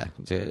 and yeah,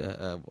 he's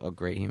a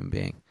great human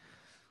being.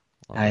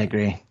 I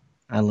agree.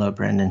 I love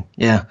Brendan.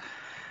 Yeah.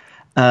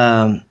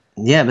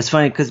 Yeah, but it's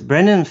funny because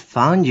Brendan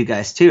found you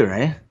guys too,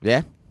 right?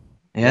 Yeah.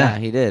 Yeah.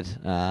 He did.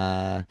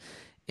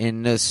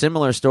 In a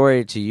similar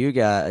story to you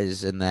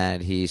guys, in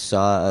that he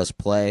saw us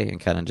play and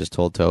kind of just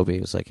told Toby, he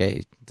was like,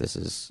 "Hey,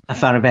 I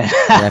found a band."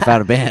 I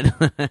found a band."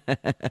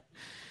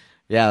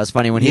 Yeah, it was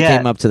funny when he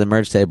came up to the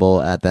merch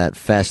table at that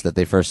fest that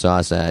they first saw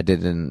us at. I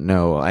didn't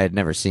know, I had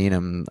never seen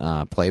him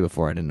play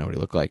before. I didn't know what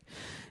he looked like,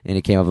 and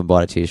he came up and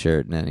bought a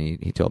T-shirt, and then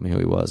he told me who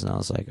he was, and I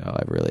was like, "Oh,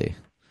 I'm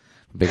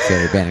a big fan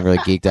of your band." He really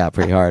geeked out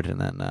pretty hard, and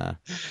then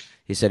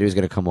he said he was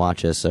going to come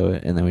watch us.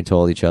 And then we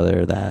told each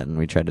other that, and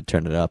we tried to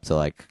turn it up to,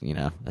 like, you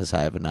know, as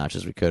high of a notch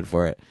as we could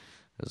for it.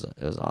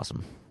 It was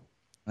awesome.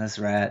 That's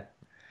right.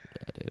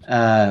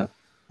 Yeah, dude.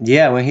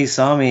 Yeah, when he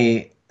saw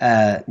me,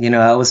 you know,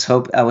 I was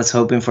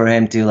hoping for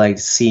him to like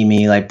see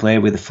me like play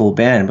with the full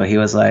band, but he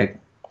was like,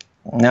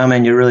 "No,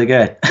 man, you're really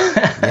good."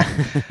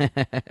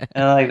 And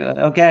I'm like,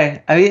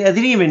 okay. I mean, I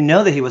didn't even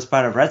know that he was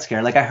part of Red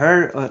Scare. Like I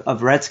heard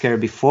of Red Scare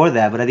before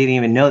that, but I didn't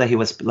even know that he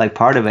was like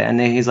part of it. And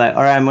then he's like,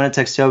 "All right, I'm gonna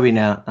text Toby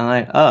now." I'm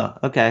like, "Oh,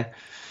 okay,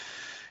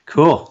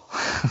 cool."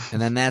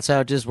 And then that's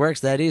how it just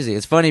works that easy.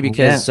 It's funny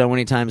because so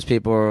many times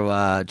people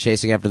are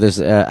chasing after this,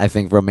 I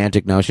think,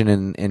 romantic notion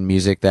in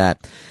music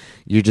that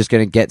you're just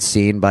going to get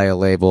seen by a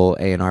label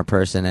A&R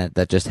person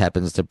that just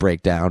happens to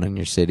break down in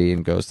your city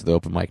and goes to the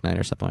open mic night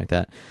or something like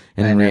that.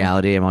 And in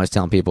reality, I'm always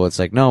telling people, it's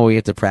like, no, we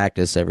have to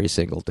practice every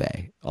single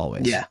day,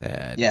 always. Yeah.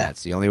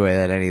 That's the only way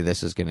that any of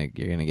this is you're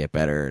going to get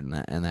better and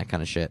that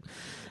kind of shit.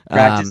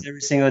 Practice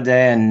every single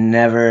day and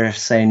never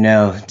say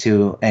no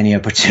to any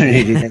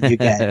opportunity that you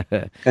get,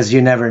 because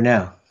you never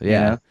know. Yeah.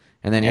 You know?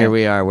 And then here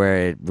we are,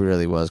 where it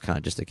really was kind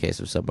of just a case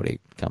of somebody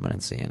coming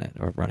and seeing it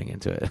or running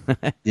into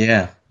it.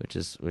 Yeah. Which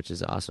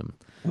is awesome.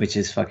 Which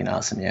is fucking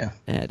awesome, yeah.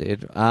 Yeah,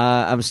 dude.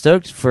 I'm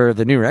stoked for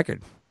the new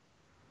record.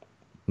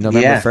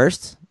 November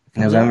 1st?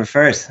 November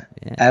 1st.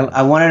 Yeah.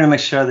 I wanted to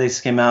make sure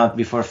this came out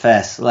before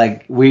Fest.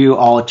 Like, we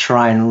all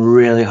trying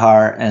really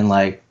hard, and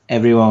like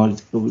everyone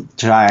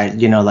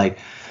tried, you know, like,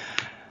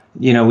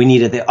 you know, we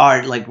needed the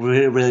art like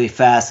really, really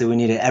fast. And we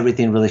needed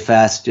everything really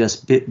fast,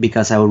 just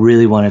because I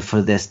really wanted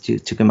for this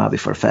to come out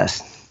before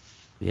Fest.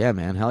 Yeah,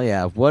 man, hell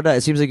yeah! What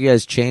it seems like you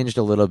guys changed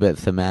a little bit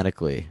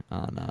thematically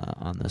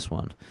on this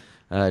one,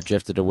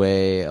 drifted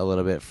away a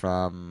little bit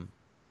from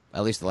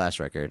at least the last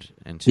record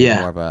into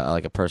more of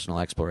a personal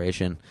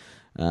exploration,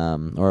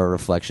 or a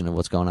reflection of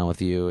what's going on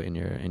with you in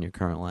your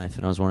current life.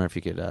 And I was wondering if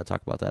you could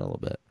talk about that a little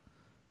bit.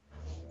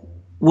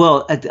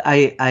 Well,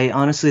 I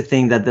honestly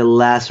think that the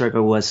last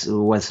record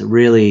was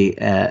really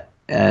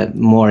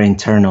more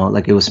internal.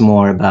 Like, it was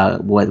more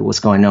about what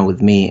was going on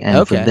with me.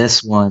 And for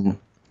this one,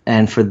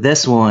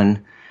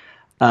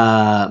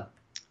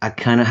 I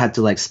kind of had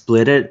to like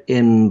split it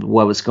in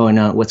what's going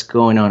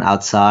on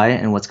outside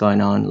and what's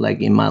going on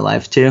like in my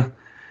life too.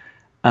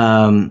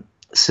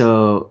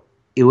 So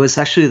it was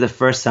actually the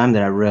first time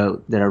that I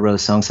wrote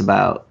songs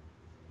about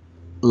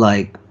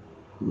like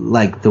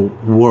the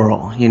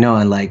world, you know,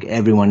 and like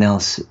everyone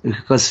else,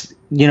 because,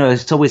 you know,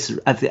 it's always,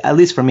 at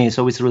least for me, it's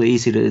always really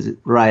easy to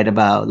write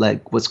about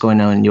like what's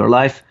going on in your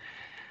life.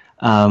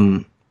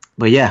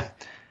 But yeah,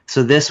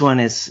 so this one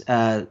is,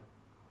 how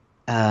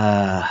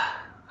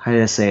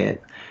did I say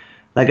it?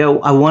 Like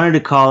I wanted to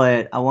call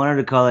it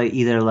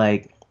either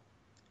like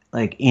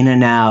In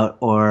and Out,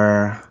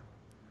 or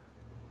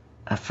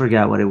I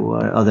forgot what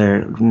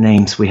other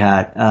names we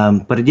had.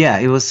 But yeah,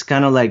 it was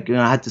kind of like, you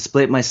know, I had to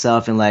split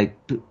myself in like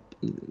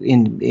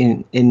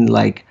in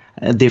like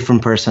a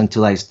different person to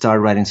like start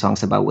writing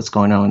songs about what's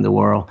going on in the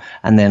world,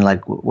 and then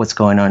like what's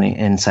going on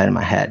inside of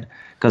my head,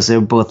 because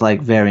they're both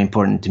like very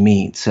important to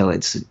me. So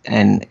it's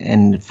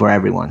and for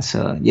everyone.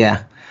 So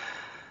yeah.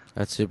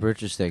 That's super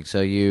interesting. So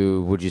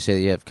would you say that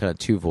you have kind of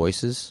two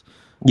voices?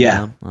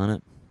 Yeah. On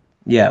it.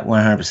 Yeah,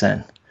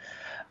 100%.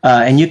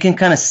 And you can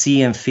kind of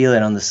see and feel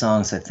it on the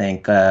songs, I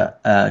think,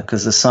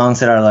 because the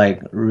songs that are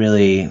like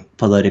really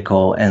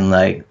political and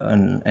like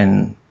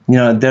and you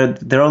know,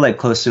 they're all like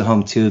close to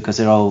home too, because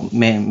they're all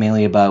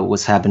mainly about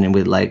what's happening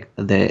with like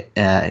the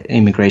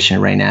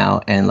immigration right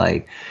now, and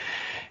like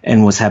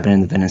what's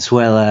happening in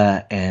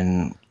Venezuela,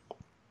 and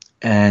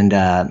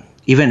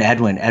even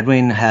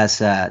Edwin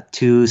has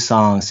 2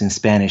 songs in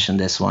Spanish on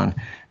this one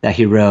that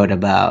he wrote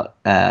about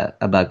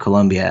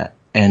Colombia,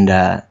 and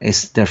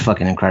they're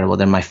fucking incredible.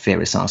 They're my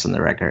favorite songs on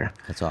the record.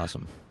 That's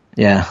awesome.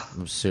 Yeah,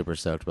 I'm super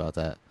stoked about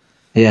that.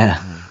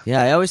 Yeah.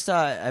 Yeah, I always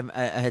thought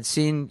I had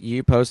seen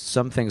you post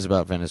some things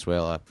about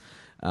Venezuela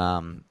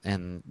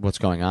and what's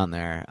going on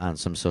there on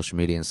some social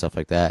media and stuff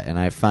like that. And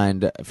I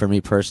find, for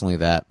me personally,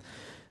 that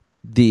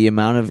the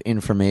amount of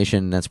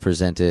information that's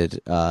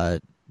presented,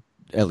 at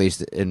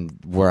least in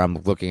where I'm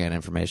looking at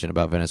information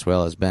about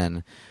Venezuela, has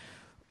been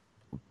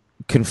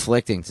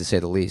conflicting, to say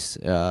the least,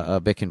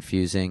 a bit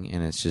confusing.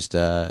 And it's just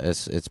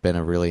it's been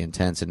a really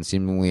intense and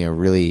seemingly a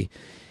really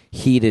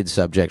heated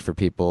subject for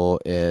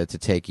people to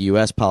take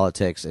U.S.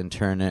 politics and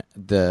turn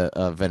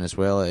the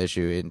Venezuela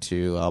issue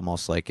into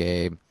almost like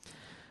an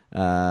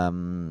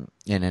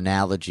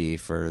analogy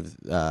for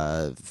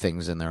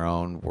things in their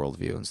own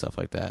worldview and stuff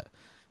like that.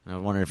 And I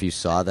wonder if you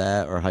saw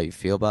that, or how you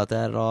feel about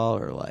that at all,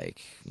 or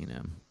like, you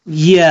know.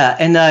 Yeah,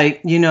 and I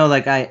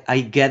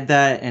get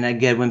that, and I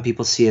get when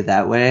people see it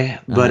that way.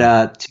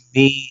 But to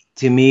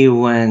me,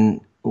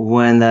 when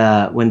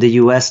the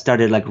U.S.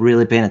 started like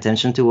really paying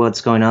attention to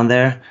what's going on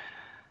there,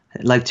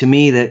 like, to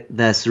me,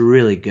 that's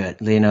really good.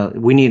 You know,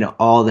 we need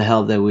all the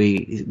help that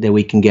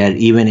we can get,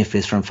 even if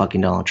it's from fucking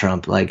Donald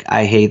Trump. Like,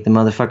 I hate the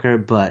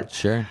motherfucker, but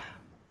sure.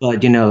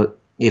 But you know,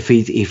 if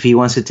he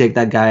wants to take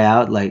that guy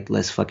out, like,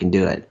 let's fucking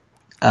do it.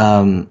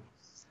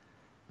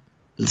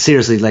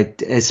 Seriously,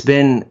 like, it's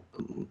been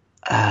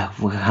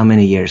how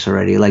many years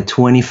already? Like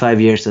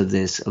 25 years of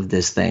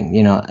this thing,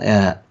 you know,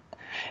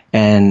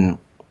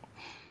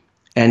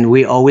 and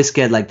we always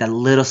get like that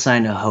little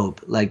sign of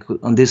hope. Like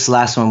on this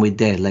last one we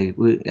did, like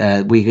we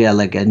got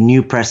like a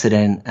new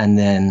president, and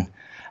then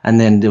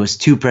there was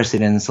 2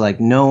 presidents. Like,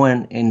 no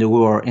one in the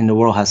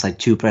world has like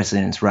 2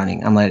 presidents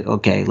running. I'm like,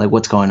 okay, like,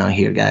 what's going on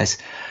here, guys?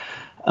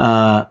 We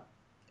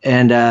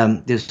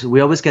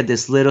always get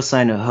this little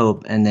sign of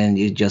hope, and then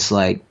it just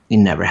like, it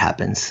never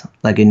happens.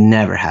 Like, it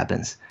never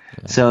happens.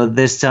 Yeah. So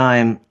this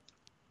time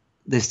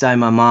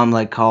my mom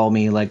like called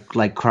me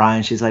like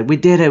crying. She's like, we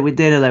did it,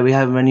 like, we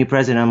have a new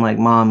president. I'm like,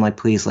 Mom, like,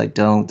 please, like,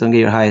 don't get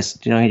your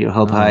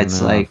hope heights.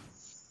 No. Like,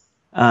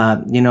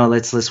 you know,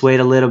 let's wait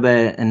a little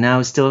bit. And now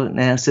it's still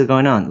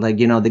going on. Like,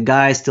 you know, the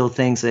guy still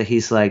thinks that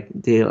he's like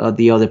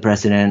the other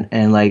president,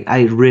 and like,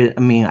 I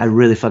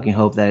really fucking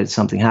hope that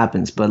something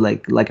happens. But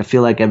like I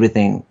feel like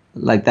everything,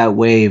 like, that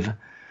wave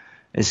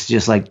is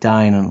just like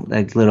dying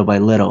like little by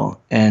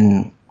little,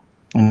 and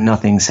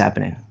nothing's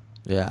happening.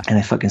 Yeah, and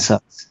it fucking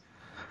sucks.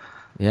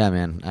 Yeah,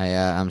 man.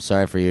 I'm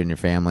sorry for you and your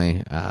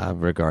family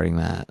regarding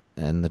that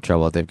and the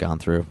trouble that they've gone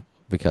through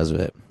because of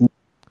it.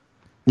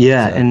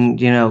 Yeah, so.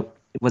 And you know,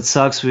 what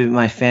sucks with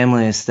my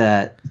family is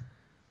that,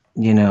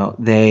 you know,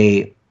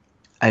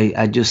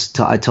 I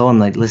told them,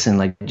 like, listen,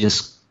 like,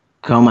 just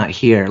come out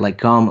here, like,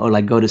 come, or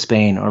like go to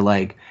Spain, or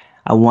like,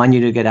 I want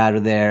you to get out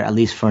of there, at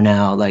least for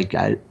now. Like,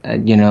 I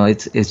you know,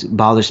 it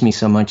bothers me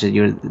so much that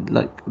you're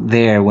like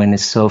there when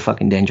it's so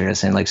fucking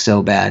dangerous and like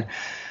so bad.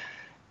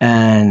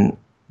 And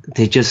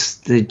they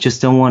just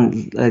don't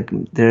want, like,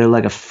 they're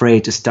like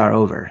afraid to start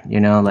over, you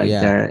know, like,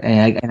 yeah.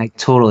 And I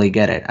totally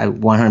get it. I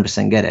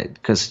 100% get it,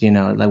 because, you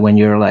know, like, when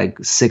you're like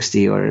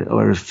 60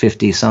 or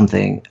 50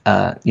 something,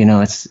 you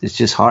know, it's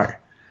just hard.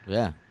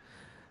 Yeah.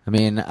 I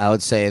mean, I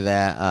would say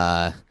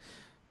that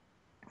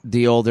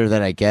the older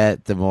that I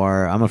get, the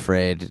more I'm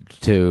afraid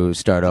to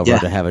start over,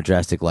 to have a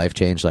drastic life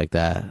change like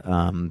that.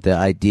 The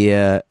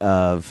idea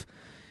of,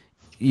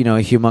 you know,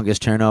 a humongous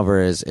turnover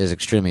is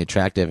extremely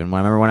attractive. And I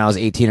remember when I was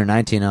 18 or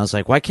 19, I was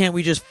like, why can't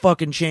we just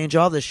fucking change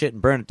all this shit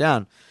and burn it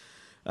down?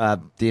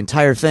 the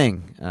entire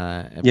thing.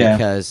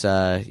 Because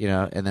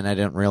and then I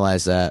didn't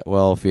realize that.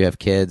 Well, if you have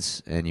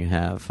kids and you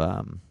have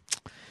a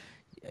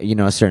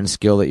certain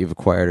skill that you've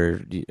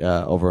acquired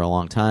over a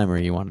long time, or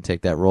you want to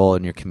take that role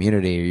in your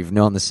community, or you've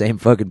known the same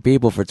fucking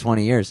people for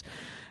 20 years,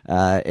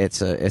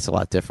 it's a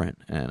lot different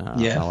and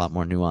a lot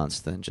more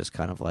nuanced than just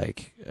kind of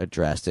like a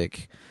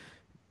drastic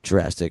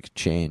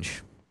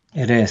change.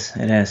 It is.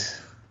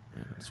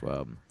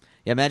 So,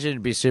 imagine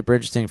it'd be super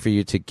interesting for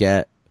you to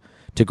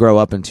grow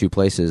up in two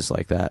places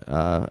like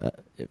that,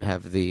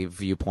 have the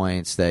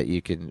viewpoints that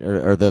you can,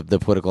 or the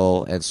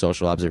political and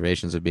social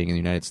observations of being in the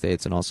United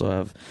States, and also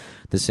have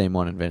the same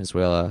one in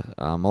Venezuela.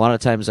 A lot of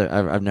times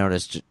I've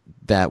noticed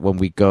that when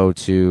we go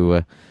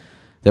to,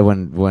 that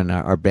when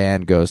our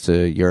band goes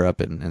to Europe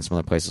and some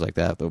other places like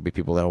that, there'll be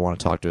people that want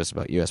to talk to us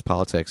about U.S.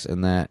 politics,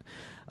 and that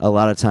a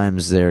lot of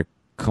times they're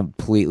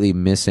completely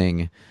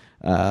missing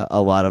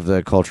a lot of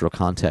the cultural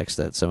context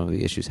that some of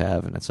the issues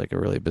have, and it's like a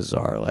really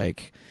bizarre,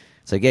 like,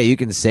 it's like, yeah, you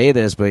can say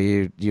this, but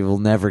you will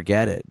never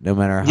get it, no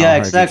matter how hard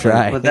exactly. you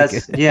try. But that's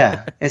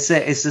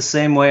it's the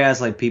same way as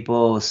like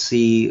people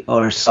see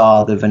or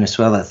saw the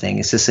Venezuela thing.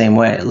 It's the same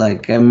way.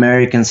 Like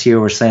Americans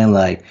here were saying,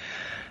 like,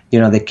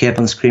 they kept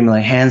on screaming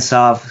like, hands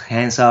off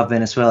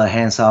Venezuela,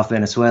 hands off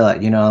Venezuela.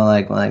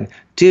 Like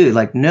dude,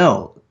 like,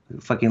 no,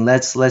 fucking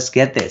let's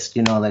get this.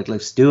 Like,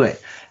 let's do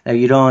it. Like,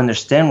 you don't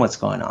understand what's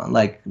going on.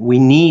 Like, we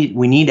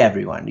need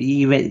everyone.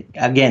 Even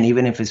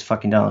if it's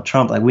fucking Donald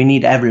Trump, like, we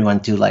need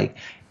everyone to like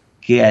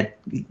get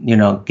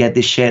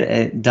this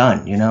shit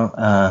done.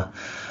 Yeah,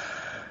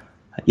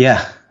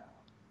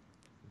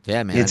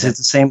 man. It's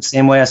the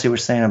same way as you were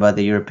saying about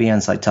the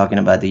Europeans, like talking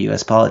about the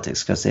U.S.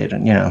 politics, because they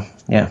don't,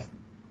 yeah.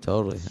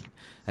 Totally.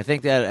 I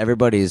think that I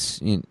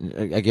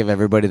give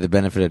everybody the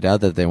benefit of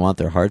doubt that they want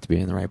their heart to be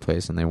in the right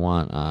place, and they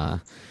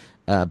want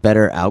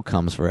better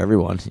outcomes for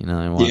everyone. They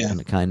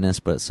want kindness,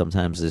 but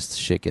sometimes this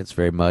shit gets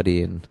very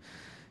muddy and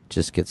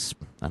just gets,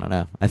 I don't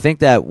know. I think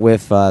that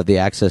with the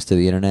access to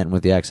the internet and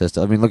with the access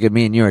to, look at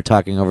me and you are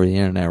talking over the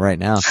internet right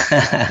now,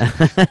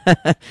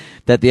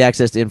 that the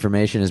access to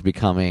information is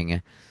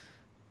becoming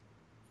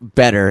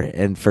better,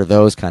 and for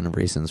those kind of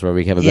reasons, where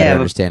we have a better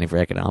understanding for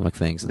economic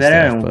things. Better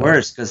and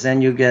worse, because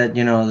then you get,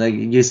 like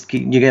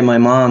you get my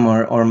mom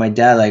or my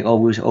dad like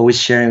always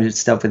sharing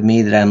stuff with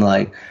me that I'm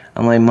like,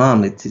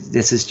 Mom,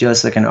 this is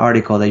just like an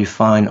article that you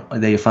found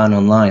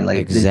online. Like,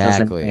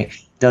 exactly. It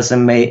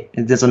doesn't make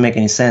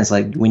any sense.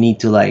 Like, we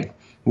need to like,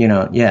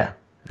 yeah.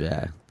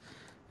 It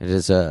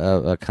is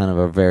a kind of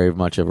a very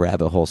much a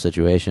rabbit hole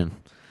situation.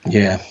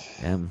 Yeah.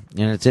 And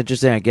it's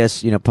interesting. I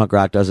guess punk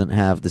rock doesn't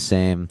have the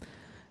same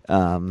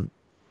kind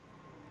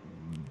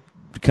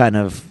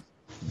of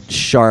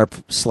sharp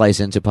slice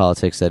into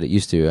politics that it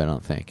used to, I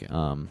don't think.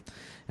 And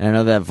I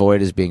know that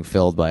void is being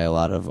filled by a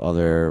lot of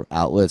other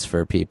outlets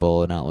for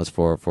people and outlets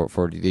for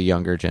the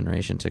younger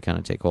generation to kind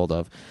of take hold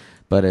of.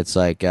 But it's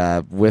like,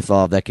 with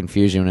all that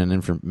confusion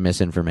and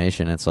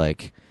misinformation, it's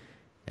like,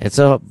 it's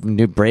a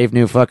brave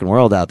new fucking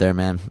world out there,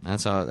 man.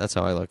 That's how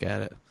I look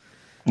at it.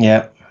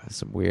 Yeah. It's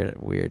some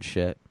weird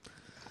shit.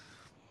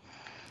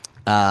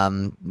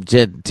 Why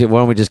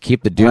don't we just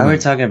keep the doom? What are we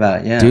talking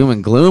about? Yeah, doom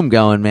and gloom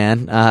going,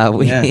 man.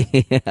 We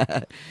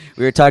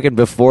were talking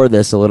before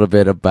this a little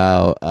bit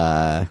about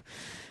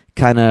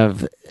kind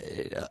of,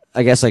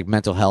 I guess, like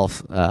mental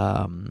health,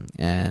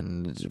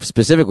 and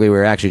specifically, we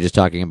were actually just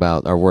talking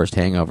about our worst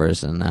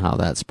hangovers and how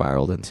that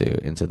spiraled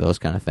into those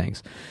kind of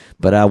things.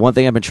 But one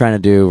thing I've been trying to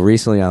do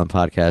recently on the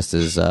podcast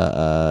is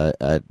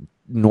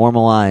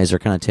normalize or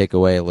kind of take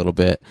away a little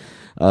bit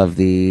of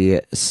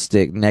the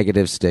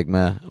negative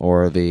stigma,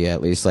 or the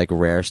at least like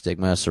rare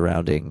stigma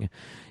surrounding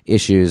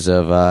issues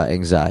of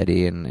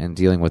anxiety and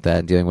dealing with that,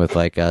 and dealing with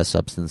like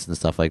substance and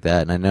stuff like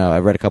that. And I know I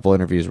read a couple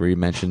interviews where you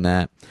mentioned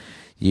that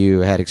you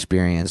had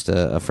experienced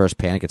a first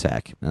panic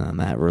attack, and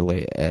that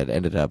it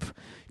ended up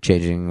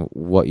changing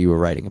what you were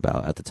writing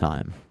about at the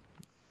time.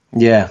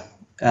 Yeah.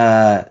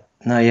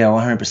 No, yeah,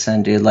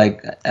 100%, dude.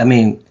 Like,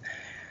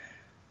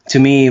 to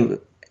me,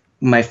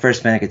 my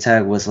first panic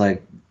attack was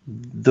like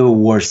the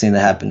worst thing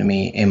that happened to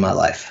me in my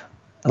life.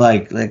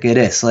 Like it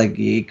is. Like,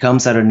 it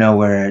comes out of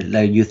nowhere.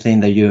 Like, you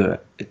think that you're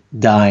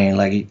dying.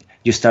 Like,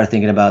 you start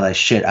thinking about like,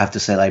 shit, I have to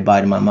say like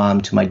bye to my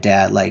mom, to my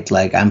dad. Like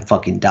I'm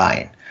fucking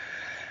dying.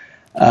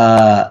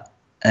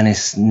 And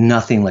it's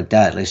nothing like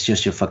that. It's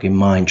just your fucking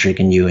mind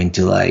tricking you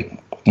into like,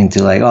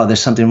 oh,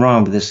 there's something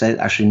wrong, but there's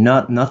actually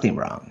nothing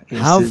wrong.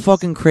 How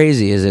fucking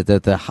crazy is it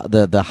that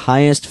the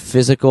highest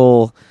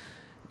physical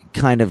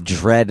kind of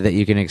dread that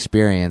you can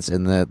experience,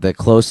 and the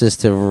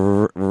closest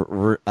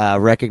to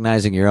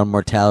recognizing your own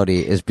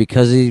mortality, is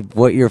because of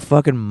what your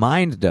fucking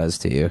mind does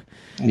to you?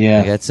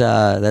 Yeah,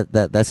 like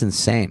that's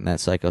insane. That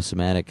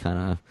psychosomatic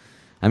kind of.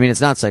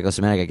 It's not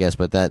psychosomatic, I guess,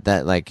 but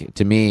that like,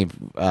 to me,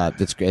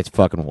 it's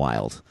fucking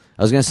wild.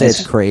 I was gonna say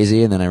it's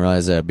crazy, and then I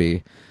realized that'd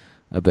be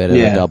a bit of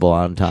a double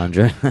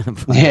entendre.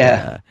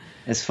 But,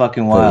 it's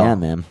fucking wild. Yeah,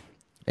 man.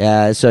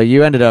 Yeah, so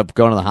you ended up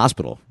going to the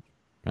hospital,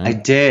 right? I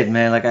did,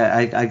 man. Like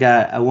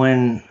I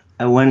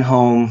went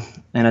home,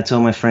 and I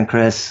told my friend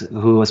Chris,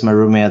 who was my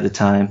roommate at the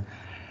time,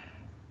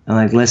 I'm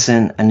like,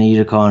 listen, I need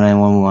you to call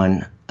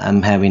 911.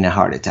 I'm having a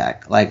heart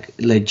attack, like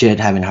legit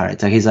having a heart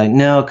attack. He's like,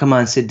 no, come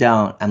on, sit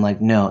down. I'm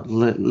like, no,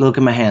 look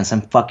at my hands.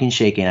 I'm fucking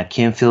shaking. I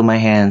can't feel my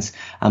hands.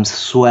 I'm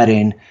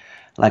sweating.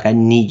 Like, I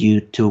need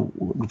you to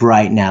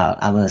right now.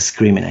 I'm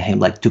screaming at him,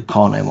 like, to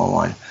call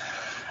 911.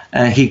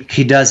 And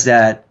he does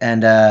that.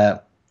 And I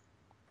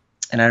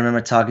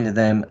remember talking to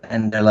them,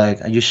 and they're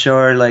like, are you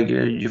sure? Like,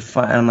 you're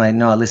fine? I'm like,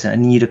 no, listen, I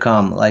need you to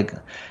come. Like,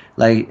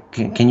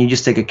 can you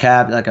just take a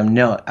cab? Like,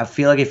 no. I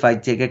feel like if I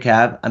take a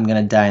cab, I'm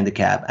gonna die in the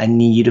cab. I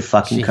need you to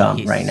fucking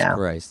come right now.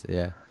 Christ,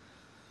 yeah.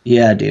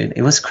 Yeah, dude.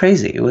 It was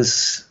crazy. It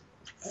was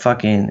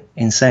fucking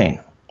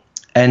insane.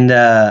 And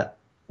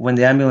when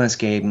the ambulance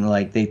came,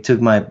 like, they took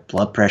my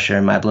blood pressure,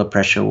 and my blood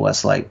pressure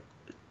was like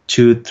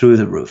through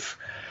the roof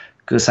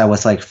because I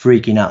was like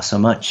freaking out so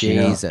much.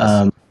 Jesus. You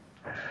know.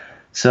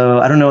 So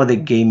I don't know what they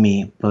gave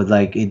me, but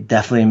like it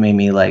definitely made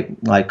me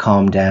like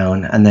calm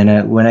down. And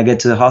then when I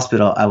get to the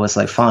hospital, I was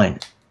like fine,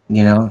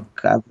 you know,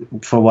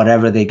 for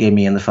whatever they gave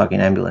me in the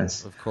fucking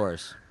ambulance. Of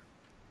course.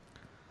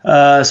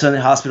 So in the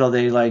hospital,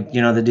 they like,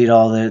 you know, they did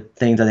all the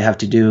things that they have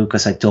to do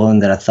because I told them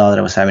that I thought that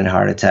I was having a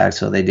heart attack.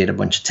 So they did a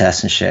bunch of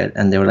tests and shit.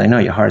 And they were like, no,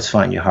 your heart's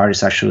fine. Your heart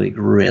is actually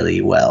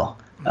really well.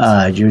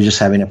 You're just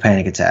having a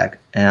panic attack.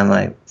 And I'm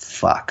like,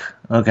 fuck.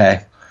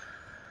 Okay.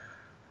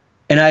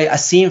 And I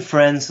seen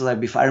friends like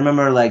before. I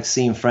remember like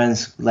seeing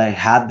friends like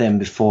had them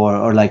before,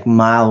 or like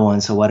mild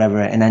ones or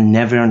whatever, and I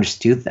never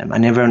understood them. I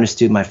never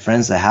understood my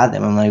friends that had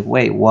them. I'm like,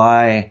 wait,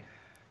 why?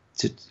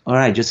 All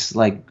right, just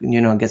like,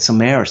 you know, get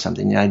some air or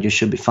something. You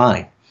should be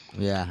fine.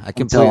 Yeah, I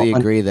completely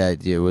agree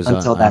that it was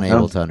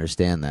unable to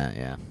understand that.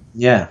 Yeah.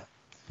 Yeah.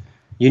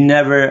 You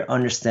never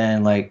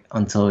understand like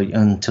until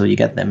you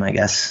get them, I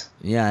guess.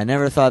 Yeah, I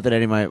never thought that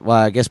anybody. Well,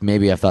 I guess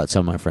maybe I thought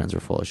some of my friends were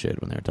full of shit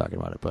when they were talking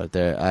about it, but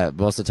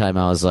most of the time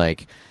I was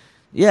like,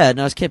 "Yeah,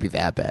 no, it can't be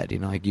that bad." You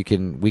know, like we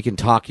can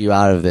talk you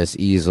out of this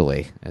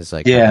easily. It's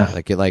like, yeah,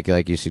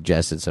 like you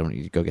suggested, someone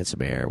you go get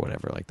some air or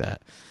whatever like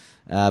that.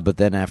 But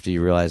then after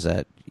you realize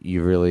that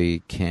you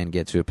really can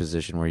get to a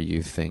position where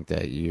you think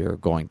that you're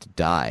going to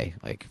die,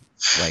 like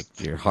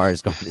your heart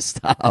is going to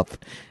stop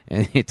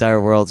and the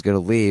entire world's going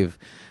to leave.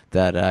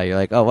 That you're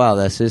like, oh wow,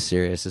 this is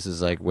serious. This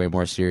is like way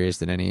more serious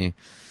than any,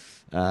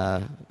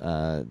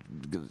 accident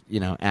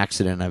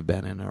I've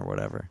been in or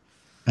whatever.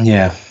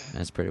 Yeah,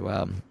 that's pretty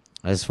wild.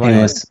 It's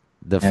funny.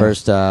 The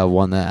first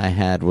one that I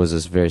had was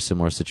this very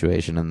similar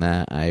situation, in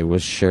that I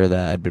was sure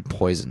that I'd been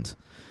poisoned.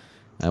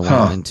 I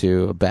went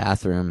into a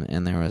bathroom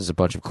and there was a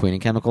bunch of cleaning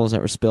chemicals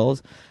that were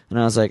spilled, and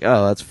I was like,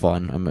 "Oh, that's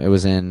fun." It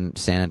was in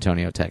San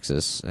Antonio,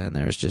 Texas, and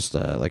there was just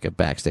like a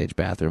backstage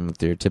bathroom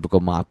with your typical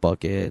mop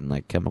bucket and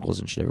like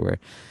chemicals and shit everywhere.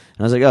 And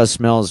I was like, "Oh, it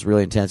smells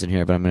really intense in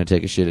here, but I'm going to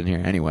take a shit in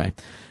here anyway."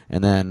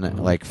 And then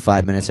like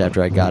 5 minutes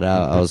after I got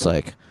out, I was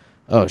like,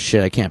 "Oh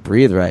shit, I can't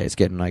breathe right. It's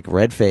getting like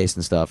red faced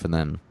and stuff." And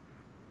then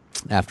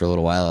after a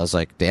little while, I was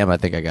like, "Damn, I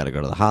think I got to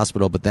go to the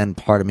hospital." But then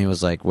part of me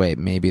was like, "Wait,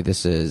 maybe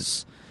this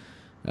is."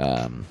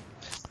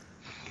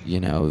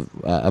 An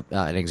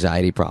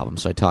anxiety problem.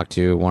 So I talked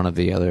to one of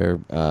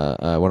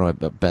my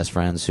best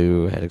friends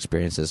who had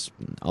experienced this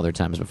other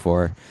times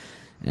before,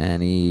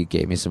 and he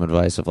gave me some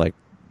advice of like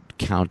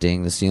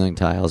counting the ceiling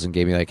tiles, and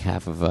gave me like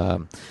half of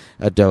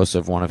a dose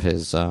of one of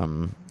his, I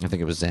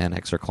think it was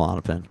Xanax or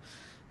Klonopin,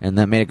 and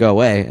that made it go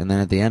away. And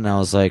then at the end, I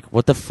was like,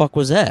 "What the fuck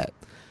was that?"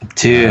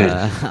 Dude,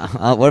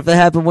 what if that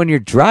happened when you're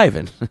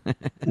driving?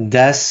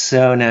 That's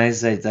so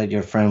nice that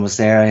your friend was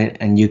there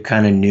and you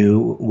kind of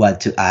knew what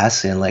to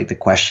ask and like the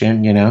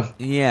question, you know?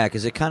 Yeah,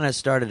 because it kind of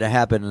started to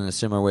happen in a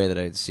similar way that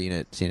I'd seen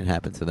it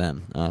happen to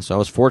them. So I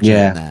was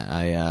fortunate in that.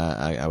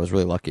 I was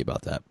really lucky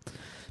about that.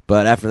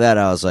 But after that,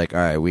 I was like,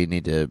 all right, we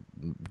need to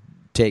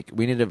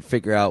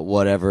figure out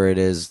whatever it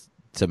is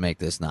to make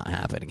this not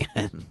happen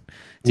again.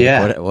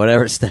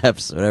 Whatever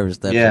steps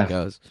it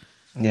goes.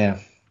 Yeah.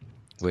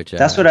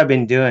 That's what I've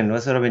been doing.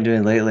 That's what I've been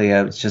doing lately.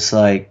 I was just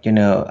like, you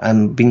know,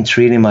 I'm been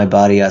treating my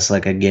body as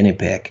like a guinea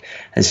pig.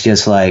 It's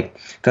just like,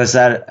 because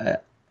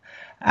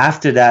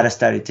after that I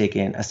started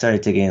taking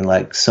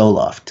like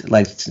Zoloft.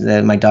 Like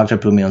my doctor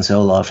put me on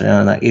Zoloft, and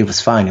I'm like, it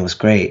was fine. It was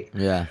great.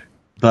 Yeah.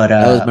 But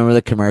I always remember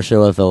the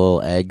commercial with the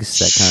little eggs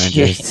that kind of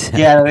just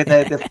with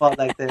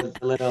the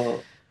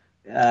little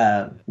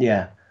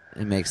yeah.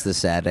 It makes the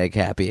sad egg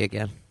happy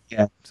again.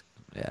 Yeah.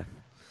 Yeah.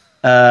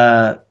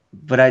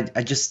 But I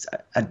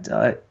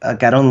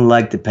don't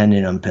like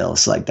depending on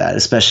pills like that,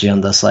 especially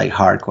on those like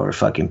hardcore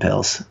fucking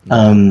pills.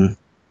 Yeah.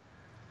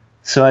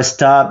 So I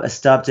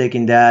stopped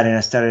taking that, and I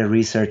started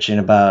researching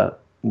about,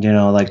 you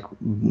know, like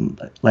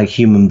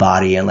human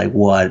body and like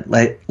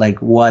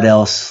what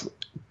else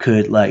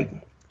could like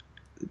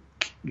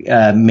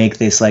make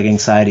this like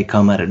anxiety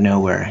come out of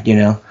nowhere, you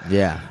know?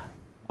 Yeah.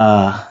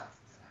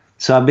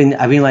 So I've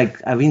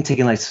been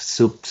taking like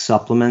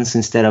supplements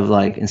instead of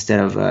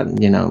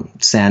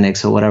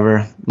Xanax or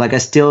whatever. Like I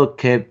still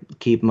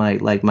keep my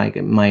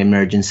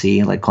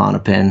emergency like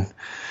Klonopin,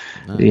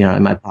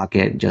 in my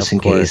pocket just in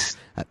case.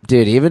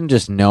 Dude, even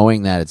just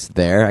knowing that it's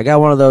there, I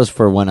got one of those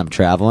for when I'm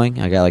traveling.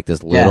 I got like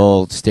this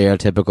little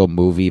stereotypical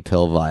movie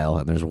pill vial,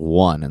 and there's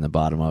one in the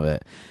bottom of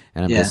it.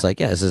 And I'm just like,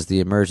 yeah, this is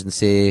the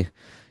emergency,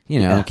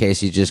 in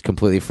case you just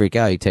completely freak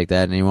out, you take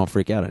that and you won't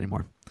freak out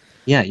anymore.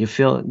 Yeah, you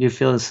feel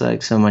it's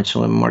like so much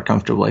more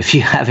comfortable if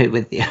you have it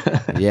with you.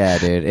 Yeah,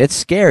 dude. It's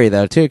scary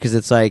though too, because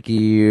it's like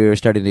you're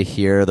starting to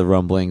hear the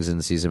rumblings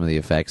and see some of the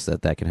effects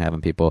that can have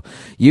on people.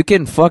 You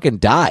can fucking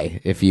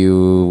die if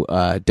you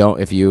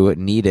if you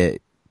need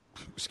it.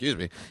 Excuse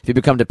me. If you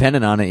become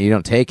dependent on it, and you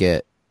don't take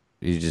it.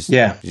 You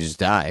just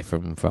die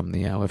from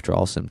the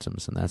withdrawal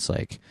symptoms, and that's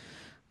like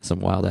some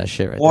wild ass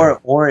shit, right there.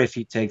 Or if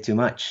you take too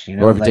much,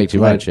 or if you take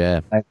too much, yeah.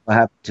 Like what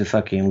happened to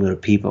fucking Little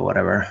Peep or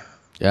whatever.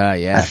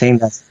 Yeah. I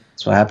think that's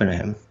what happened to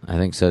him. I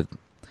think so.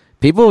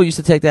 People used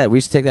to take that. We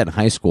used to take that in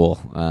high school.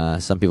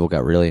 Some people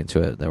got really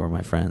into it. That were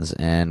my friends,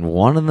 and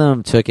one of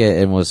them took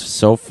it and was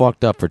so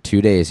fucked up for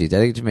 2 days. I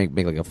think to make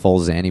like a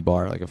full Xanny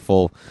bar, like a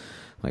full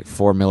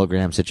 4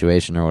 milligram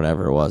situation or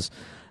whatever it was.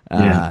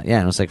 And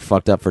it was like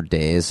fucked up for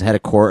days. Had a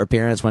court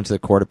appearance, went to the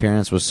court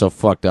appearance, was so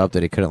fucked up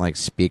that he couldn't like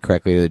speak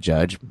correctly to the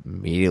judge.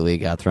 Immediately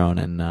got thrown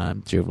in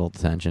juvenile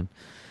detention.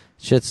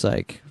 Shit's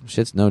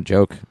no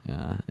joke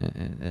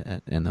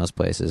in those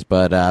places.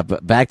 But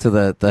back to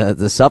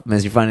the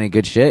supplements. You find any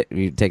good shit?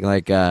 You taking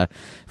like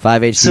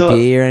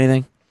 5-HTP or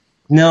anything?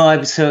 No,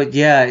 it's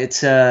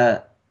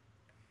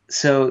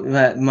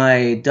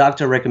my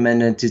doctor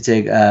recommended to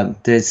take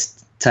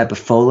this type of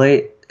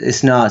folate.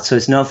 It's not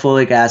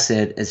folic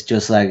acid. It's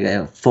just like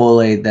a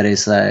folate that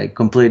is like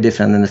completely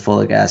different than the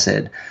folic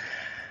acid.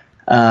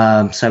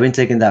 So I've been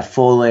taking that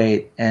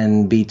folate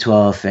and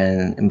B12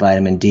 and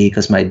vitamin D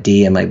because my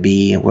D and my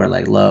B were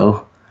like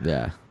low.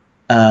 Yeah.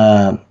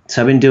 So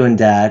I've been doing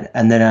that,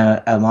 and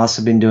then I've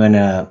also been doing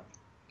what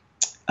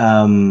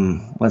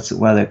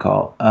are they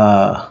called?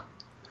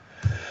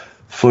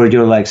 For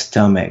your like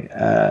stomach.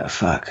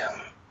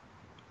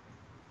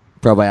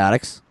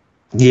 Probiotics.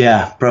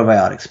 Yeah,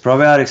 probiotics.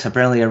 Probiotics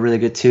apparently are really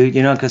good too.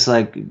 Because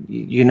like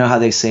how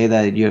they say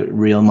that your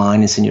real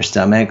mind is in your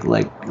stomach.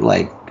 Like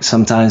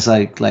sometimes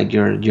like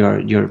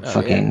your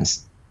fucking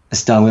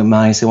stomach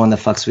mind is the one that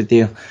fucks with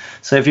you.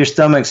 So if your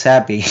stomach's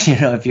happy,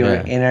 if your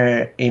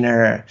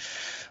inner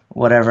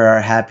whatever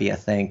are happy, I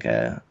think.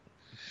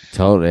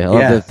 Totally. I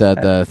love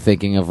the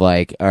thinking of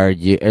like,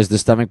 is the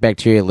stomach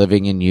bacteria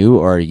living in you,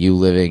 or are you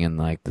living in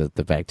like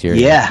the bacteria?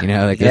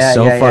 Yeah. There's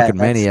so fucking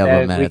many of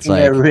them, man. It's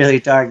like get really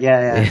dark.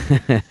 Yeah.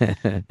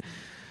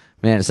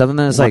 Man, something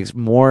that's like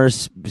more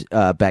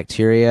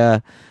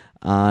bacteria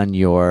in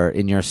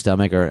your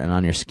stomach and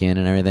on your skin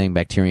and everything,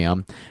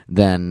 bacterium,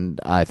 than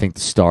I think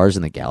the stars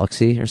in the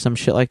galaxy or some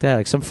shit like that.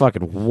 Like some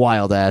fucking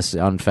wild ass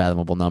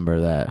unfathomable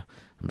number that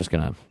I'm just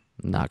gonna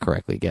not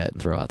correctly get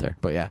and throw out there.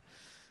 But yeah.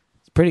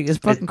 It's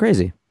fucking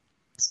crazy.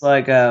 It's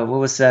like what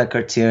was that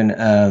cartoon?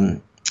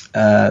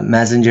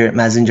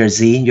 Mazinger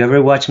Z. You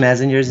ever watch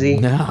Mazinger Z?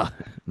 No.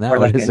 Or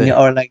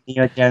like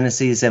Neo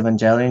Genesis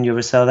Evangelion. You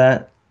ever saw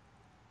that?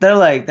 They're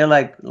like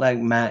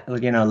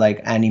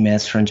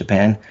animes from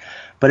Japan,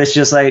 but it's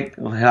just like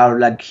how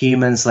like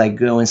humans like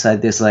go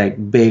inside this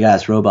like big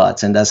ass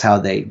robots, and that's how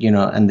they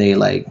and they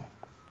like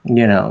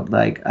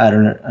like I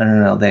don't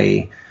know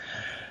they.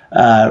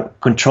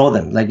 Control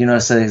them,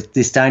 so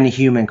this tiny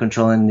human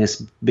controlling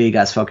this big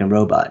ass fucking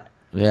robot.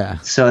 Yeah.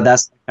 So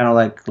that's kind of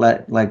like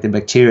the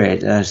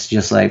bacteria. It's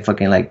just like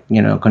fucking like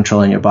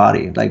controlling your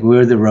body. Like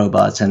we're the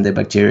robots, and the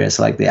bacteria is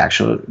like the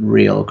actual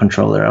real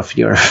controller of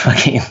your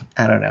fucking.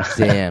 I don't know.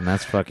 Damn,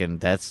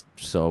 that's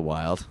so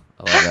wild.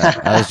 I love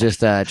that. I was just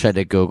trying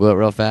to Google it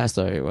real fast.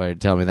 Or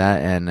tell me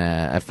that, and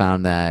I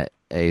found that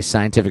a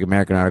Scientific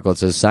American article. It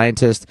says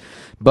scientists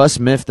bust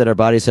myth that our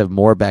bodies have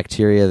more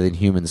bacteria than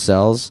human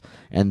cells.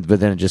 But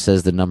then it just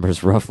says the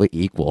numbers roughly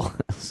equal.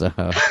 So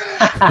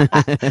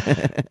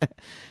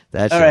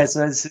that's all right.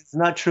 So it's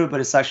not true, but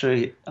it's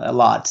actually a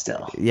lot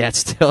still. Yeah, it's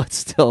still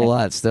a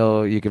lot.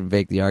 Still, you can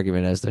make the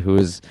argument as to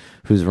who's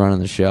running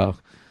the show.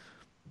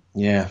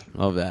 Yeah,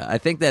 love that. I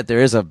think that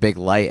there is a big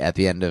light at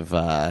the end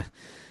of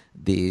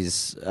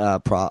these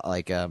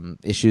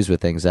issues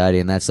with anxiety,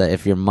 and that's that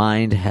if your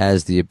mind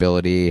has the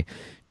ability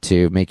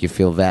to make you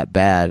feel that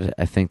bad,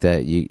 I think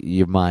that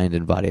your mind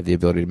and body have the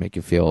ability to make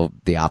you feel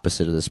the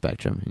opposite of the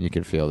spectrum. And you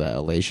can feel that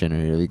elation,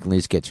 or you can at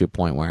least get to a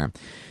point where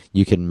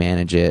you can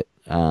manage it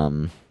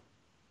to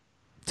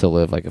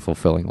live like a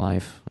fulfilling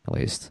life. At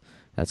least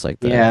that's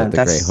like the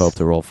great hope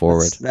to roll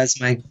forward.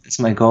 That's my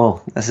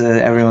goal. That's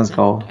everyone's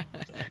goal.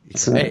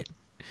 Right.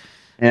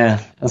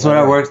 Yeah, that's what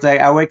I work like.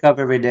 I wake up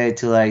every day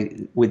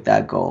with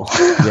that goal.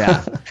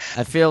 Yeah,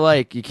 I feel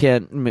like you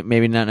can't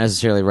maybe not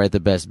necessarily write the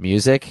best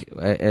music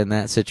in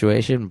that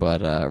situation,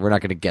 but we're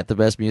not going to get the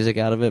best music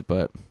out of it.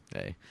 But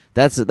hey,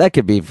 that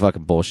could be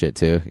fucking bullshit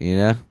too,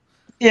 Yeah,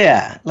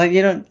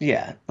 you don't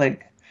need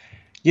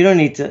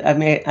to. I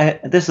mean,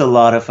 there's a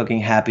lot of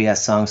fucking happy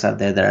ass songs out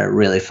there that are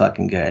really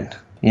fucking good.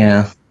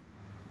 Yeah.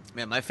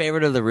 Man, my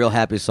favorite are the real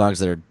happy songs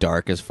that are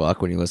dark as fuck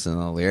when you listen to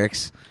the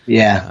lyrics.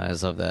 Yeah. I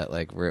just love that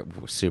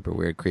super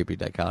weird, creepy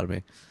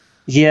dichotomy.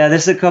 Yeah,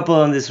 there's a couple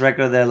on this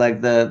record that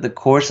like the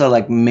chords are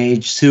like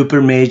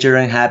super major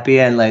and happy,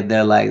 and like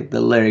they're like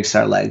the lyrics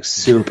are like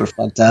super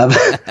fucked up.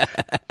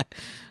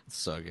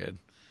 So good.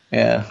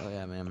 Yeah. Oh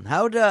yeah, man.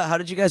 How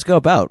did you guys go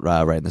about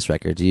writing this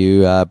record? Do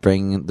you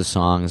bring the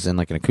songs in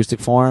like an acoustic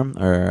form,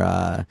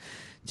 or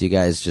do you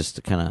guys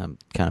just kind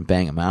of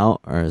bang them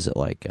out, or is it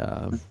like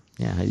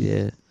yeah? How do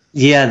you?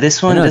 Yeah,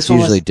 this one. I know this it's one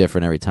usually was,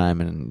 different every time,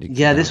 and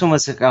yeah, this one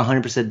was like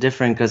 100%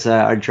 different because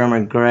our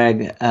drummer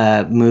Greg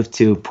moved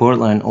to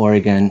Portland,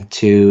 Oregon,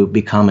 to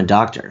become a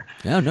doctor.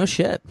 Oh, no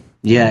shit.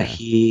 Yeah,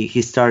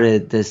 he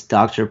started this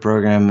doctor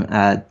program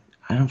at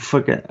I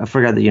forgot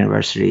the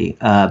university,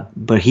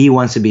 but he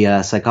wants to be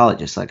a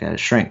psychologist, like a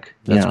shrink.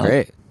 That's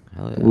great.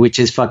 Hell yeah. Which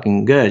is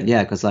fucking good,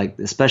 yeah, because like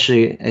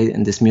especially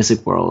in this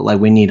music world, like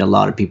we need a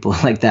lot of people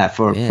like that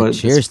for. Yeah, for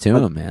cheers to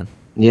him, man.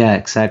 Yeah,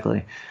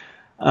 exactly.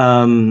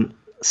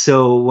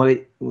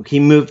 So he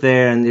moved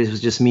there, and it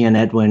was just me and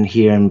Edwin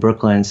here in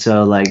Brooklyn.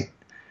 So like,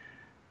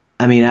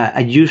 I mean, I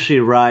usually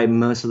write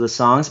most of the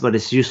songs, but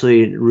it's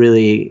usually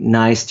really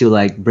nice to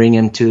like bring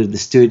him to the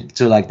studio,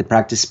 to like the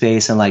practice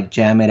space, and like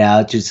jam it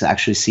out, just to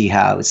actually see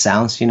how it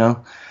sounds, you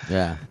know?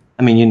 Yeah.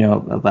 I mean, you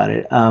know about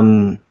it.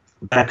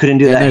 But I couldn't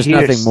do that there's here.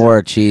 Nothing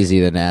more cheesy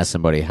than ask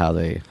somebody how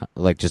they,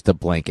 like, just a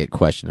blanket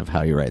question of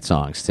how you write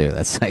songs too.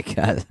 That's like,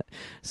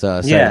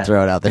 so sorry to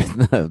throw it out there.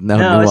 no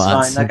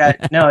nuance. It's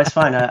fine. It's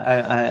fine.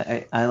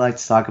 I like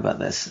to talk about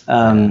this,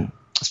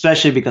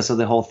 especially because of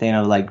the whole thing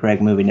of like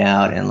Greg moving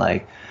out and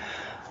like,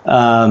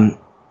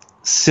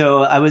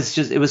 so it was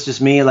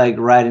just me like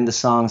writing the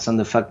songs on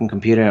the fucking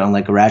computer on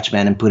like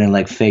GarageBand and putting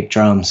like fake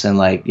drums and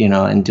like, you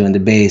know, and doing the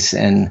bass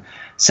and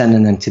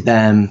sending them to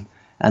them.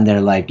 And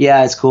they're like,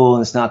 yeah, it's cool,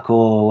 it's not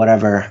cool,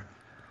 whatever.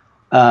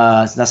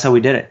 So that's how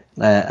we did it.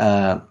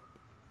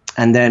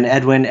 And then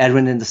Edwin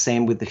did the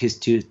same with his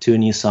two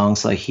new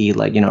songs. Like he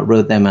like, you know,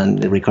 wrote them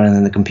and recorded them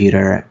in the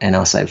computer. And I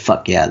was like,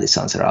 fuck yeah, these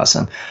songs are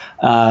awesome.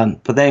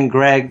 But then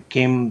Greg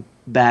came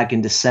back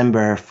in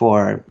December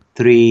for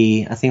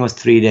 3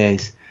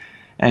 days.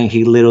 And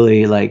he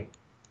literally like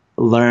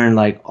learned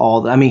like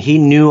I mean, he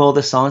knew all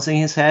the songs in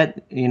his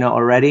head, you know,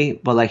 already,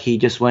 but like he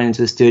just went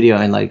into the studio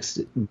and like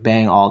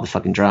bang all the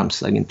fucking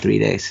drums like in 3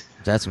 days.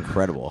 That's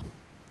incredible.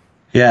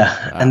 Yeah.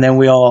 Wow. And then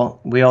we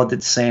all did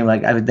the same.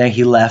 Like then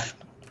he left,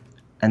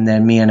 and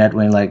then me and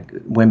Edwin like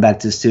went back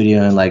to the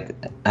studio and like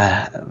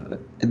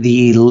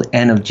the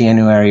end of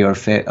January or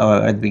at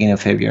the beginning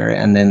of February,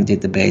 and then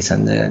did the bass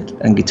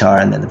and guitar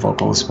and then the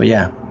vocals. But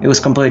yeah, it was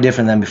completely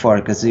different than before,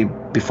 because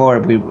before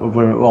we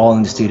were all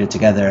in the studio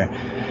together.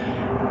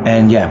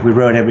 And yeah, we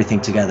wrote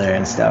everything together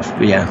and stuff.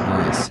 But yeah.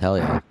 Nice. Hell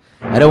yeah.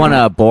 I don't want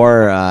to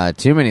bore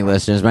too many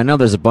listeners, but I know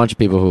there's a bunch of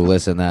people who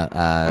listen that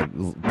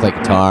play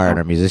guitar and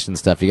are musicians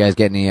stuff. You guys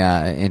get any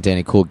into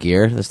any cool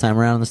gear this time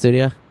around in the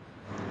studio?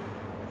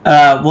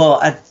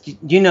 Well,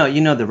 you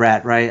know the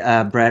Rat,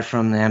 right? Brad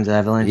from the Am's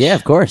Avalanche. Yeah,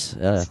 of course.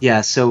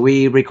 Yeah, so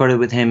we recorded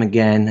with him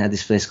again at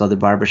this place called the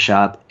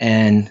Barbershop.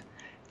 And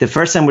the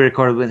first time we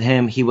recorded with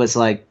him, he was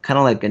like kind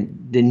of like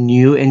the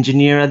new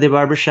engineer at the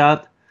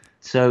Barbershop.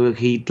 So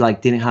he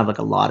like didn't have like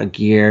a lot of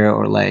gear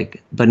or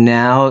like, but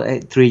now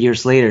 3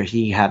 years later,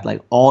 he had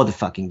like all the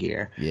fucking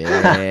gear.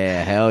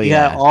 Yeah, hell yeah. He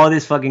had all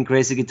these fucking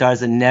crazy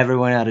guitars that never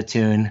went out of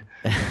tune.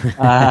 He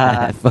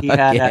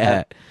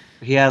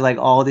had like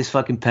all these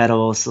fucking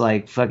pedals,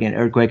 like fucking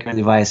Earthquaker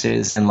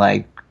devices and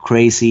like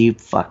crazy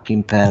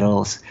fucking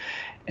pedals.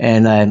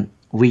 And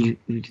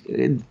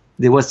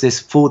there was this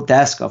full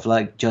desk of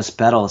like just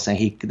pedals, and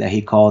that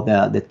he called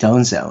the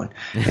Tone Zone.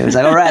 It was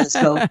like, all right, let's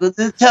go to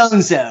the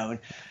Tone Zone.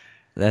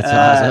 That's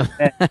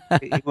awesome.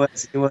 It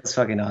was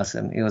fucking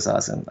awesome. It was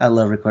awesome. I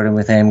love recording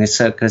with him. It's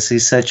because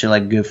he's such a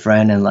like good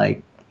friend, and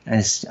like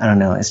I don't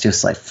know, it's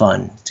just like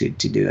fun to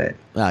do it.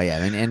 Oh yeah,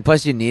 I mean, and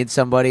plus you need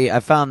somebody.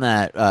 I found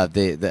that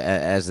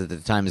as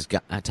the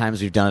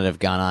times we've done it have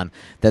gone on,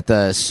 that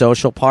the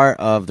social part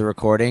of the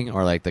recording,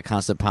 or like the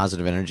constant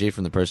positive energy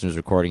from the person who's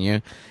recording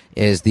you,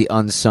 is the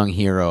unsung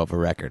hero of a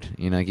record.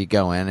 You know, you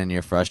go in and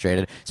you're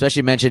frustrated.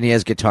 Especially, you mentioned he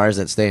has guitars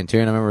that stay in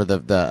tune. I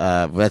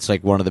remember that's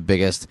like one of the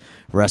biggest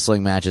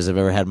wrestling matches I've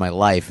ever had in my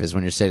life, is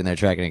when you're sitting there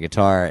tracking a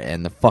guitar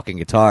and the fucking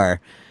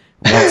guitar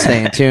won't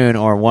stay in tune,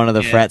 or one of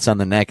the frets on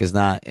the neck is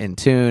not in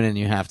tune, and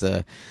you have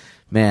to.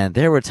 Man,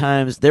 there were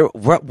times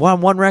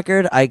on one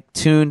record I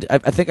tuned. I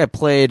think I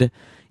played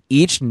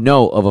each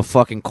note of a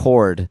fucking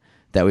chord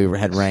that we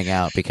had rang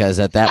out, because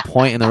at that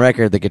point in the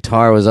record the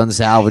guitar was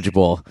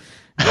unsalvageable.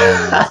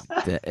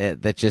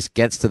 And that just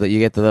gets to you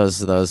get to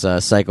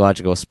those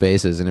psychological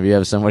spaces, and if you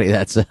have somebody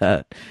that's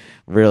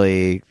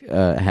really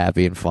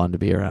happy and fun to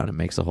be around, it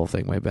makes the whole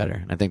thing way better.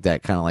 And I think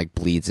that kind of like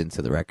bleeds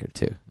into the record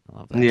too. I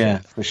love that. Yeah,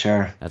 for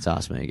sure. That's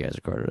awesome that you guys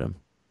recorded them.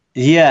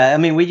 Yeah, I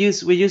mean, we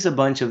use a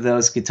bunch of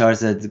those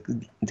guitars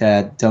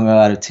that don't go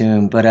out of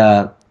tune,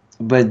 but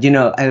you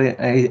know,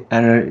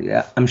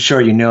 I'm sure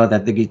you know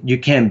that you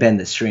can't bend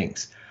the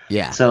strings.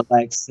 Yeah. So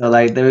there's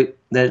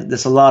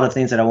a lot of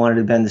things that I wanted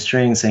to bend the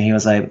strings, and he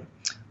was like,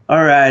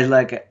 "All right,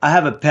 like I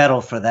have a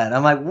pedal for that."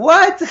 I'm like,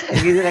 "What?" And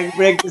he like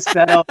break this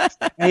pedal,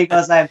 and he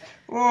goes like,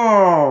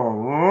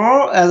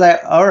 "Oh." I was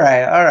like, "All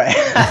right."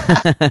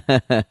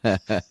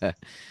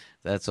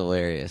 That's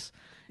hilarious.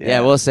 Yeah,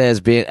 I will say as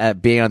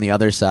being on the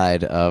other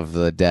side of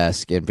the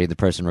desk and being the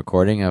person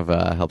recording, I've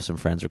helped some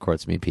friends record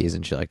some EPs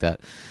and shit like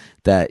that.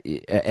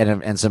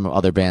 And some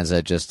other bands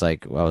that just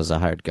like I was a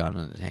hired gun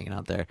and hanging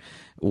out there,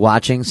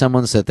 watching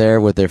someone sit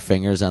there with their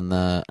fingers on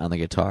the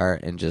guitar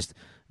and just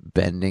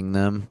bending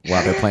them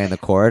while they're playing the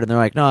chord, and they're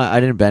like, "No,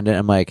 I didn't bend it."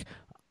 I'm like,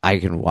 I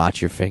can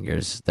watch your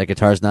fingers. That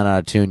guitar's not out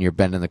of tune. You're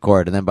bending the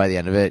chord, and then by the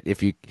end of it,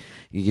 if you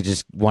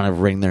just want to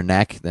wring their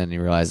neck, then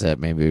you realize that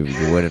maybe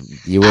you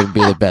wouldn't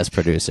be the best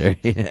producer.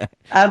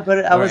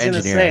 But I was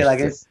gonna say, like,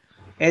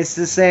 it's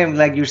the same.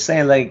 Like you're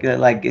saying, like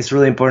it's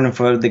really important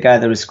for the guy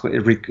that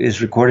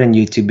is recording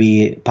you to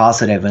be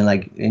positive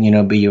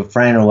and be your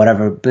friend or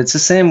whatever. But it's the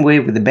same way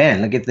with the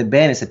band. Like if the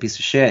band is a piece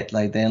of shit,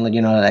 like then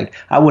like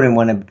I wouldn't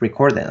want to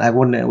record them. I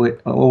wouldn't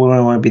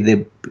want to be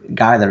the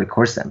guy that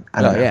records them.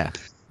 I don't know.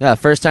 Yeah,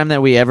 first time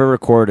that we ever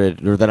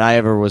recorded, or that I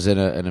ever was in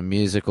a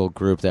musical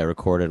group that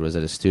recorded, was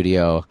at a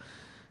studio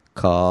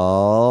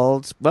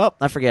called, well,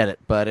 I forget it,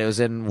 but it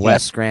was in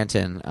West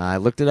Scranton. I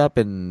looked it up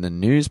in the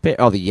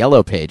newspaper, the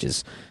Yellow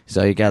Pages.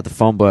 So you got the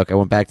phone book. I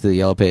went back to the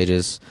Yellow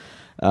Pages,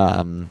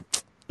 and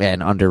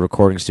under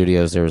recording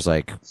studios, there was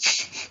like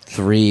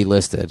 3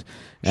 listed.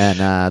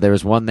 And there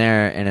was one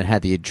there, and it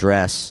had the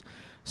address.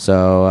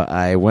 So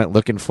I went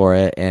looking for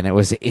it, and it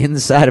was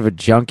inside of a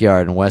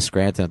junkyard in West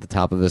Scranton at the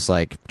top of this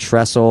like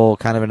trestle,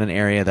 kind of in an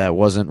area that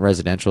wasn't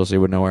residential, so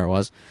you wouldn't know where it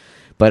was.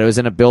 But it was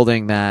in a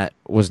building that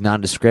was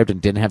nondescript and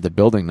didn't have the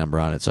building number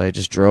on it. So I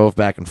just drove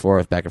back and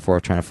forth,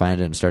 trying to find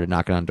it, and started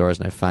knocking on doors,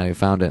 and I finally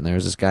found it. And there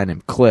was this guy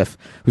named Cliff,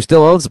 who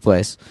still owns the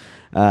place,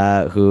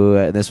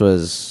 this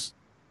was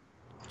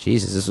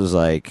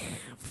like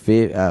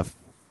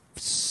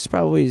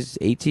probably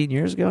 18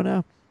 years ago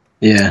now.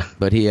 Yeah.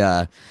 But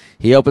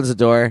he opens the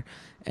door,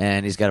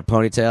 and he's got a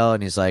ponytail,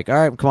 and he's like, "All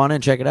right, come on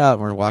in, check it out."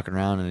 And we're walking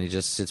around, and he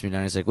just sits me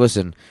down. He's like,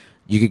 "Listen,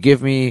 you could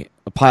give me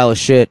a pile of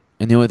shit,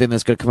 and the only thing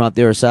that's going to come out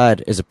the other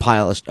side is a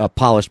polished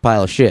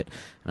pile of shit."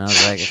 And I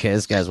was like, okay,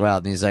 this guy's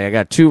wild. And he's like, "I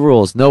got 2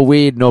 rules: no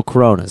weed, no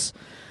Coronas."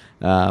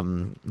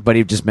 But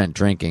he just meant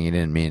drinking. He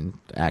didn't mean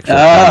actual.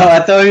 I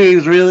thought he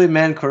really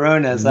meant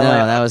Coronas. No,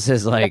 that was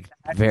his like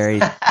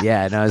very.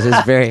 Yeah, no, it was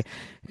his very.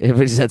 If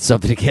he said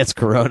something against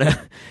Corona.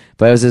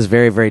 But it was his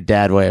very, very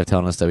dad way of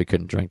telling us that we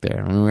couldn't drink there.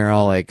 I mean, we were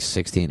all like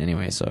 16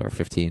 anyway, or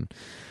 15.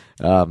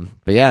 But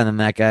yeah, and then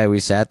that guy, we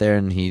sat there,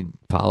 and he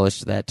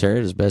polished that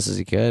turd as best as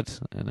he could,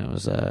 and it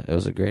was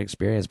a great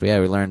experience. But yeah,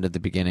 we learned at the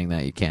beginning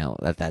that you can't,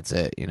 that's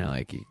it.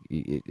 Like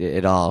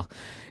it all,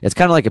 it's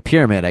kind of like a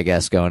pyramid, I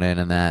guess, going in,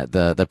 and that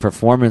the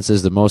performance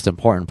is the most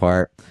important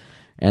part,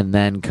 and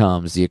then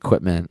comes the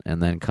equipment,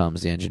 and then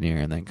comes the engineer,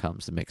 and then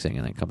comes the mixing,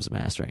 and then comes the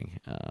mastering.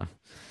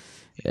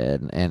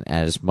 And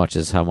as much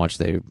as how much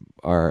they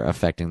are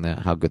affecting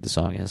how good the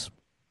song is.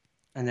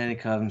 And then it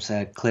comes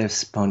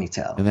Cliff's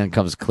ponytail. And then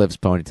comes Cliff's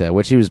ponytail,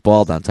 which he was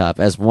bald on top.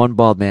 As one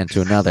bald man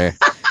to another,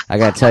 I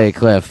gotta tell you,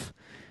 Cliff,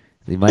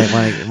 you might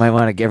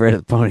want to get rid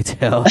of the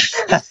ponytail.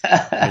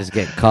 You're just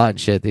getting caught in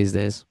shit these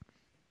days.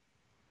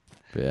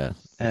 But yeah,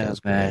 that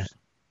was man.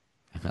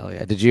 Great. Hell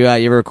yeah! Did you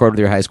ever record with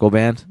your high school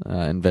band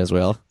in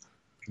Venezuela?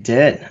 I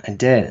did.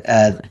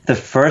 The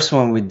first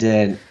one we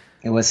did.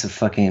 It was a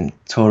fucking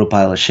total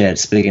pile of shit.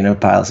 Speaking of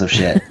piles of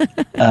shit,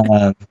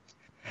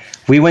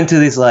 we went to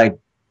this like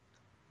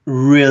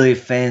really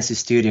fancy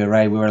studio,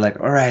 right? We were like,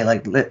 all right,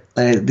 like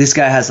this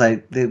guy has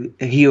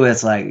he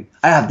was like,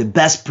 I have the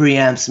best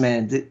preamps,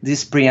 man.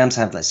 These preamps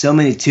have like so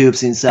many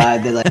tubes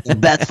inside. They're like the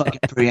best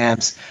fucking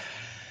preamps.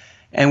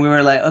 And we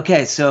were like,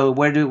 okay, so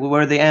where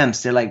are the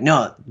amps? They're like,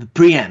 no, the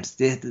preamps,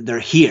 they're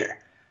here.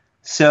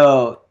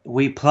 So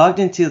we plugged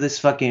into this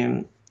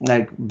fucking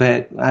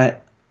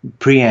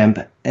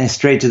preamp and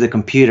straight to the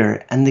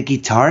computer, and the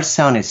guitar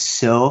sounded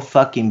so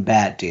fucking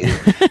bad, dude.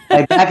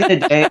 Like back in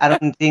the day, I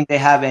don't think they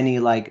have any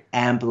like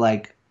amp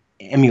like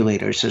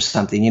emulators or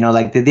something,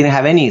 like they didn't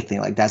have anything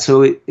like that.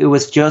 So it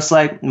was just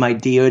like my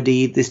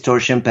DoD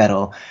distortion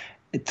pedal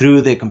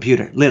through the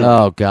computer, literally.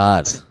 Oh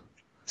god.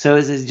 So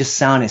it just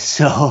sounded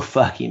so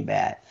fucking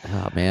bad.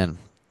 Oh man.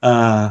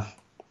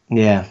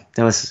 Yeah,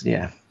 that was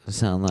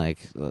Sound like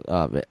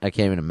I can't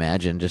even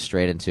imagine just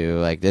straight into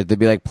like they'd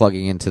be like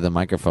plugging into the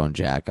microphone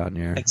jack on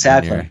your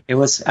exactly. On your it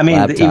was. I mean,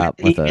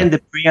 even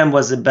the preamp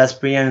was the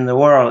best preamp in the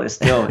world. It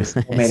still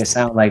made it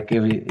sound like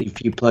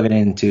if you plug it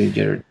into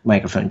your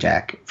microphone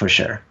jack for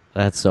sure.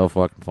 That's so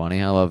fucking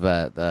funny. I love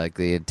that like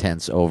the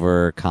intense,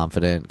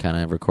 overconfident kind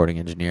of recording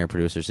engineer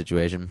producer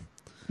situation.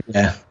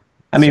 Yeah.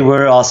 I mean,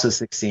 we're also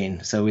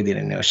 16, so we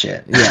didn't know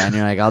shit. Yeah, and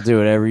you're like, I'll do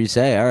whatever you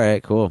say. All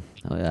right, cool.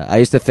 Oh, yeah. I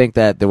used to think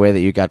that the way that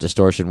you got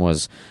distortion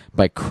was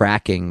by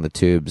cracking the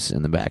tubes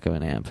in the back of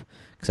an amp.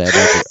 Because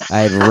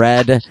I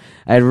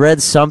had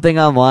read something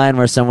online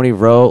where somebody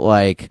wrote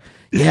like,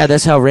 yeah,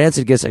 that's how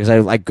Rancid gets. Because I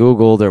like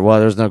Googled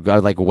there's no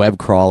like web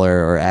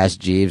crawler or Ask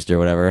Jeeves or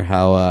whatever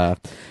how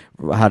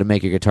to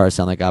make your guitar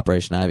sound like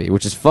Operation Ivy,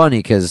 which is funny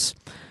because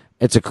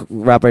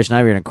Operation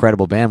Ivy, an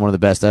incredible band, one of the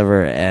best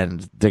ever,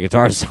 and the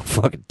guitars sound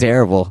fucking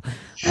terrible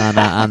on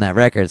that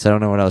record. So I don't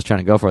know what I was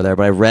trying to go for there,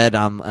 but I read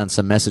on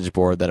some message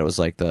board that it was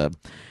like the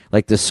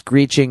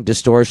screeching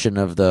distortion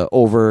of the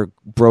over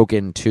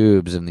broken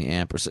tubes in the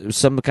amp, or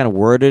some kind of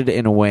worded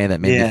in a way that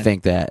made me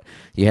think that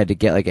you had to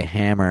get like a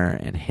hammer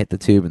and hit the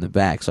tube in the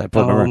back. So I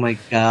remember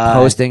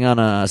posting on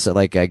a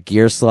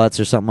Gear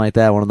Sluts or something like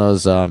that, one of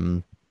those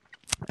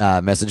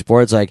message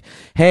boards, like,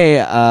 hey,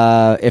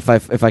 if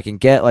I can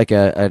get like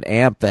an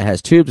amp that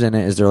has tubes in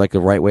it, is there like the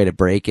right way to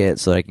break it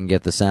so I can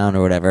get the sound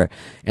or whatever?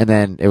 And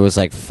then it was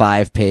like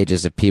 5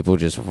 pages of people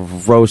just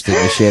roasting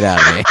the shit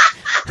out of me.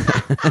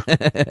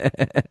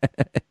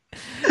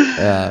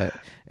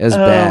 It was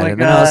bad.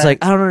 And then I was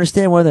like, I don't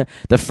understand why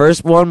the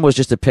first one was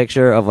just a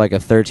picture of like a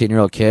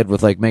 13-year-old kid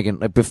with like making,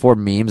 like, before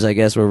memes, I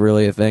guess, were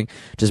really a thing,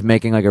 just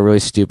making like a really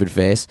stupid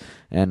face.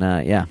 And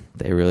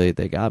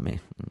they got me.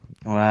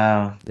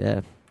 Wow.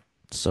 Yeah.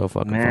 So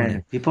fucking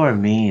funny. People are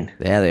mean.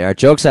 Yeah, they are.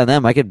 Joke's on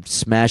them. I could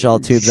smash all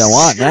tubes I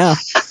want now.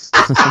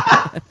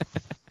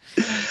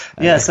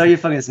 Yeah, I saw you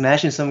fucking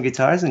smashing some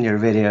guitars in your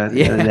video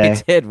the other day. I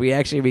did.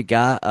 We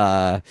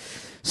got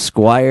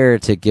Squire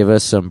to give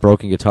us some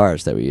broken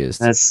guitars that we used.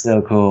 That's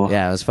so cool.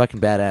 Yeah, it was fucking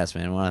badass,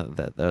 man.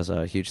 That was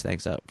a huge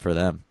thanks up for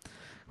them.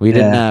 We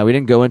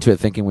didn't go into it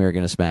thinking we were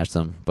going to smash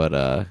them,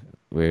 but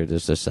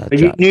there's just a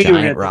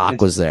giant rock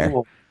was there.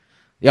 Cool.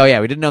 Oh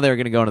yeah, we didn't know they were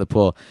going to go into the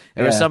pool.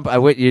 There was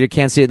you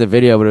can't see it in the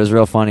video, but it was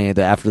real funny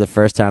that after the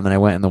first time that I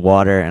went in the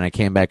water and I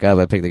came back up,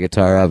 I picked the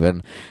guitar up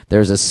and there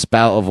was a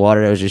spout of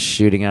water that was just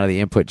shooting out of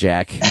the input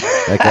jack,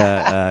 like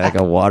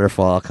a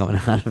waterfall coming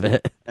out of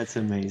it. That's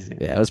amazing.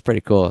 Yeah, it was pretty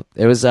cool.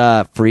 It was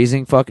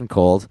freezing fucking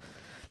cold,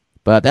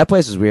 but that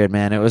place was weird,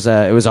 man. It was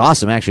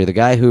awesome actually. The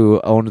guy who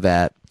owned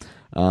that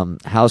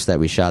house that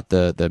we shot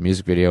the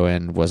music video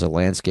in was a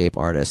landscape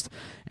artist,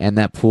 and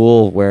that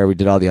pool where we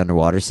did all the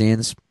underwater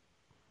scenes.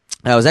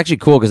 It was actually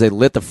cool because they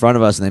lit the front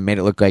of us and they made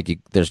it look like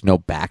there's no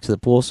back to the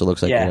pool, so it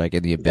looks like you're like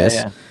in the abyss.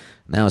 Yeah. And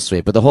that was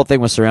sweet. But the whole thing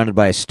was surrounded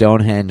by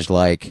Stonehenge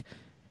like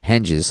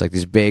henges, like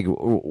these big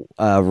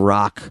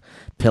rock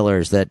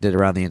pillars that did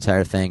around the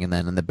entire thing, and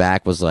then in the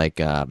back was like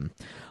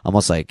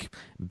almost like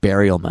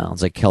burial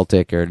mounds, like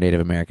Celtic or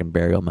Native American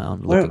burial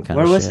mound looking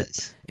kind of shit. Where was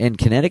it? In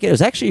Connecticut. It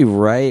was actually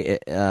right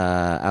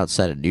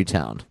outside of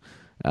Newtown,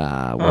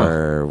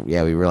 where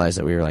we realized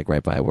that we were like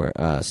right by where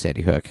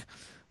Sandy Hook.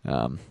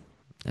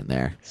 In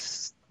there.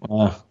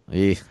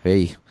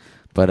 Hey.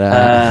 But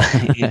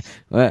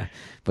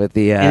but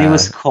the and it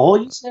was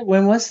cold, you said?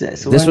 When was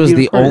this? This was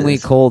the only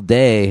cold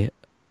day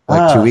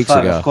like 2 weeks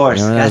ago. Of course.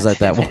 You know, that was like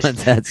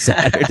that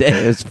Saturday.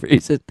 It was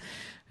freezing.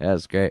 Yeah, it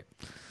was great.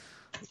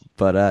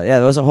 But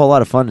it was a whole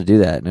lot of fun to do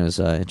that, and it was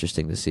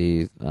interesting to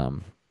see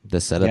the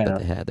setup that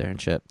they had there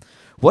and shit.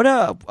 What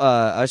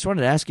I just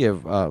wanted to ask you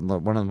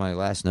one of my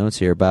last notes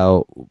here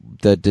about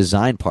the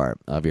design part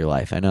of your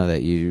life. I know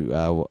that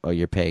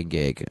your paying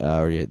gig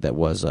that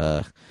was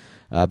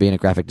being a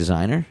graphic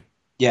designer.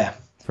 Yeah,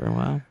 for a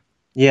while.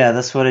 Yeah,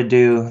 that's what I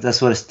do.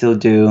 That's what I still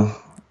do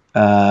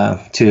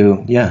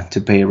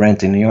to pay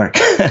rent in New York.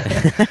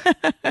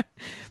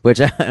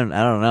 Which I don't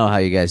know how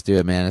you guys do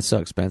it, man. It's so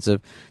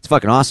expensive. It's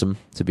fucking awesome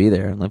to be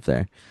there and live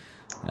there.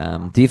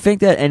 Do you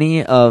think that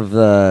any of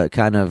the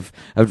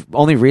I've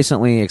only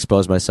recently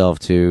exposed myself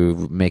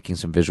to making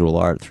some visual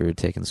art through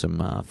taking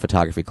some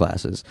photography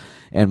classes,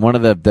 and one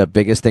of the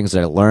biggest things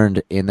that I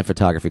learned in the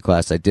photography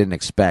class I didn't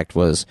expect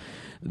was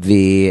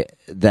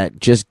that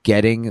just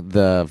getting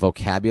the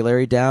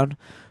vocabulary down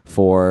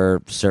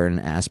for certain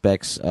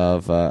aspects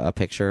of a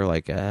picture,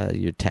 like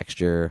your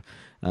texture,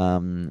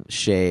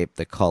 shape,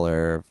 the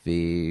color,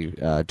 the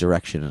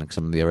direction, and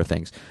some of the other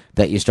things,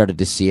 that you started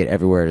to see it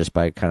everywhere just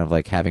by kind of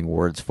like having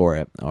words for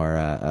it or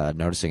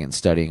noticing it and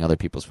studying other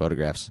people's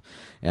photographs.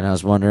 And I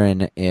was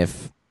wondering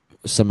if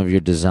some of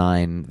your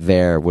design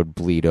there would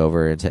bleed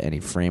over into any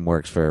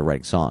frameworks for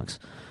writing songs.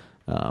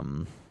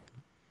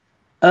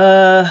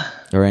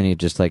 Or any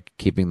just like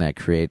keeping that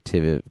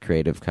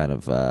creative kind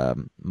of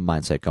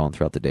mindset going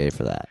throughout the day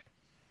for that.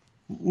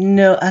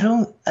 No, I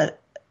don't.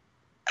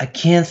 I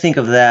can't think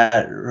of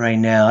that right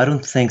now. I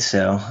don't think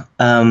so.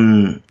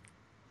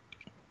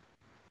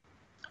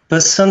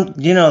 But some,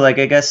 like,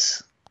 I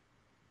guess,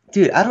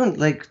 dude, I don't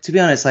to be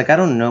honest, I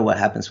don't know what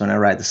happens when I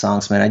write the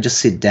songs, man. I just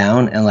sit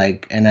down and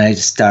I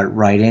just start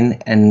writing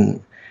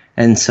and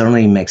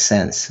suddenly it makes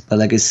sense.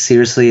 But it's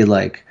seriously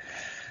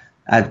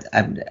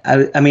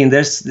I mean,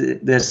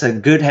 there's a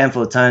good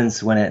handful of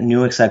times when I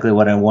knew exactly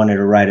what I wanted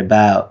to write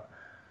about.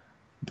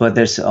 But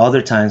there's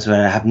other times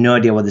where I have no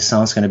idea what the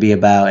song's going to be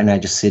about, and I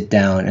just sit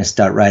down and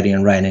start writing.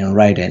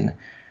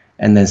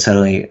 And then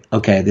suddenly,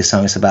 okay, this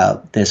song is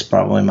about this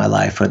problem in my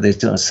life, or this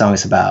song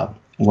is about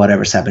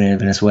whatever's happening in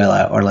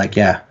Venezuela, or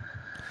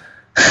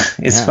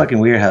it's fucking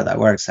weird how that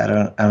works. I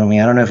don't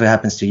know if it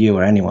happens to you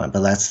or anyone,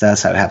 but that's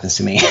how it happens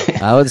to me.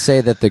 I would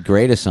say that the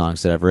greatest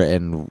songs that I've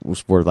written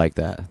were like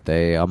that.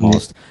 I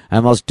almost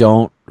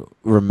don't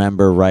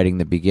remember writing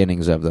the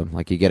beginnings of them.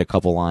 Like, you get a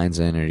couple lines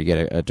in, or you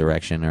get a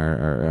direction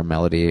or a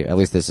melody. At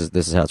least this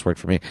is how it's worked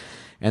for me.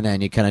 and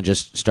then you kind of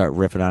just start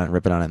ripping on it,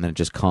 and then it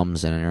just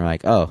comes, and you're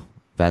like, oh,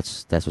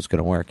 that's what's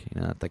gonna work.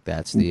 You know, like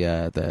that's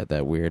the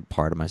that weird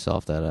part of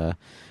myself that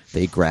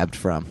they grabbed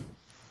from.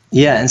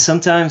 Yeah, and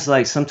sometimes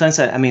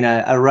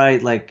I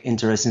write like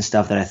interesting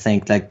stuff that I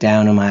think like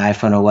down on my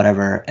iPhone or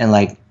whatever, and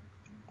like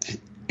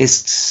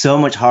it's so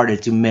much harder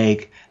to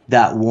make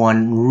that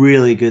one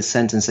really good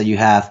sentence that you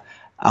have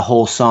a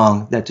whole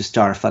song than to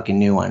start a fucking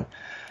new one.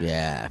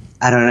 Yeah,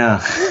 I don't know.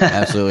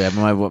 Absolutely. I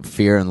mean, my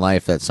fear in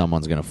life that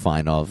someone's gonna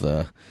find all of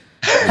the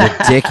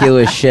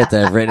ridiculous shit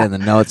that I've written in the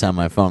notes on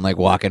my phone, like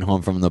walking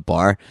home from the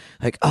bar,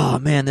 like, oh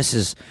man, this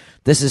is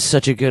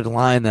such a good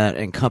line that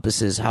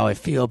encompasses how I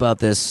feel about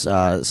this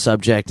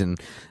subject, and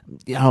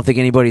I don't think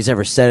anybody's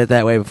ever said it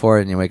that way before.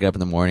 And you wake up in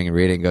the morning and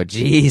read it and go,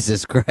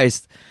 Jesus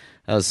Christ,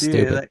 that was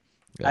stupid. Like,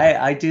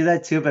 I do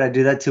that too, but I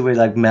do that too with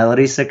like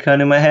melodies that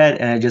come in my head,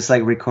 and I just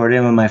like record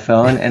them on my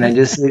phone, and I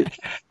just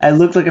I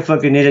look like a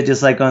fucking idiot,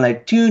 just like going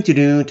like tune to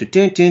do to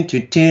tune tune to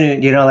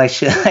tune, you know, like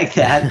shit like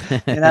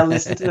that. And I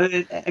listened to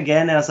it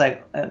again, and I was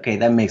like, okay,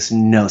 that makes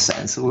no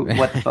sense.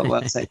 What the fuck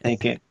was I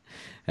thinking?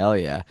 Hell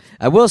yeah!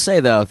 I will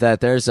say though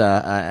that there's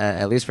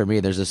at least for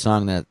me, there's a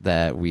song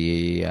that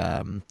we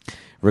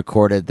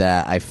recorded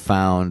that I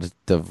found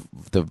the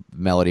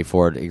melody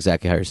for it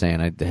exactly how you're saying.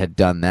 I had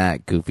done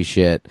that goofy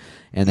shit,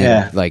 and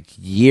then like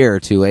year or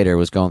two later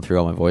was going through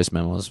all my voice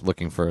memos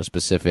looking for a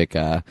specific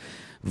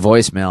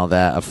voicemail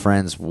that a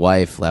friend's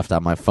wife left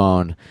on my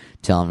phone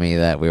telling me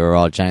that we were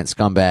all giant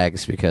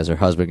scumbags because her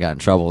husband got in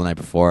trouble the night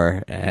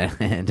before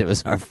and it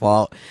was our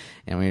fault,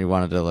 and we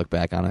wanted to look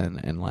back on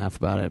it and laugh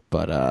about it.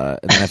 But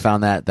and then I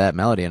found that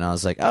melody, and I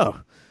was like, oh,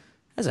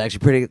 that's actually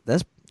pretty.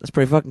 That's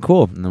pretty fucking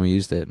cool. And then we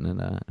used it, and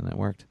it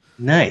worked.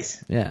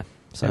 Nice. Yeah.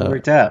 So it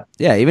worked out.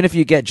 Yeah, even if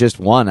you get just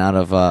one out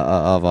of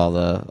all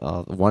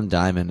the one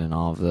diamond and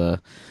all of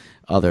the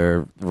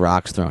other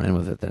rocks thrown in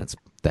with it, then it's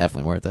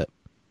definitely worth it.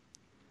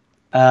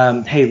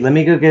 Hey, let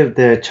me go get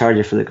the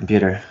charger for the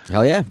computer.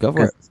 Hell yeah, go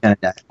for it. It's gonna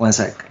die. 1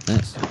 sec.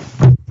 Nice.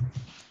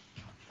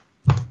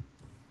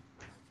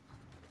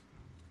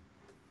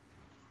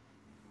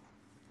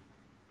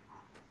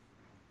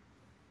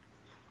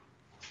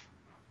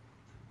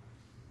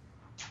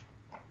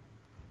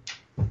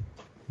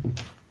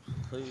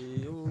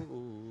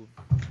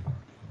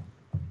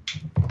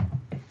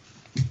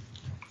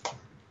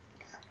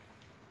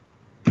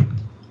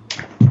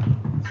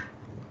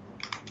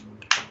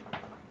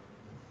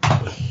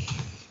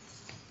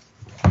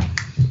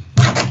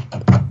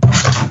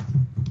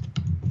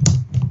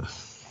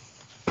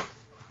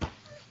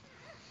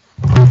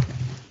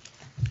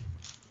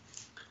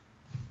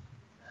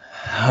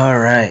 All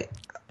right.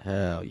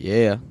 Hell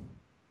yeah.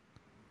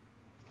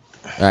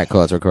 All right,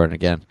 cool. Let's record it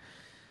again.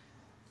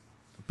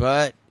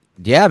 But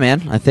yeah,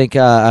 man, I think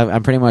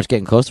I'm pretty much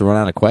getting close to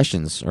running out of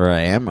questions, or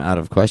I am out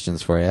of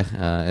questions for you.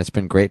 It's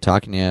been great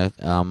talking to you.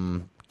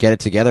 Get It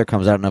Together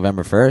comes out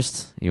November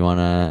 1st. You want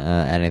to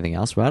add anything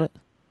else about it?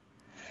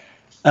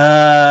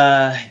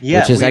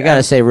 Yeah. Which is, I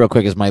gotta say real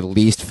quick, is my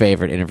least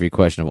favorite interview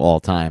question of all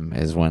time,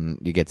 is when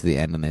you get to the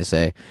end and they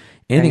say,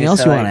 anything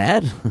else you want to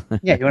add?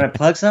 Yeah, you want to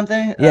plug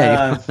something?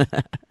 Yeah.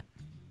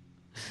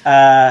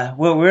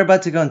 Well, we're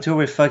about to go on tour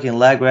with fucking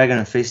Lagwagon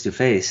and Face to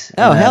Face.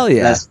 Oh, hell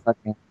yeah. That's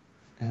fucking,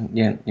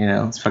 you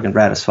know, it's fucking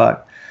rad as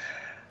fuck.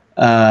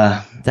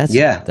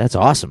 That's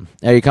awesome.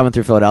 Are you coming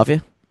through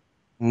Philadelphia?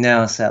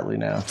 No, sadly,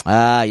 no.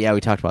 Yeah,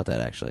 we talked about that,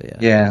 actually.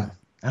 Yeah.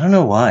 I don't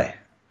know why.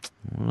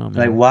 I don't know, man.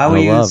 Like, why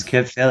would you love.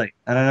 skip Philly?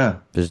 I don't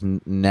know. There's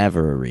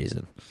never a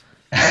reason.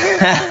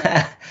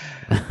 Yeah,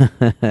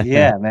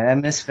 man, I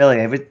miss Philly.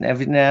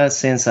 Every now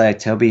since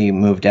Toby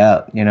moved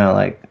out, you know,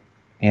 like,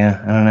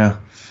 yeah, I don't know.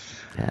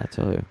 Yeah,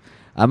 totally.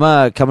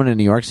 I'm coming to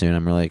New York soon.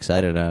 I'm really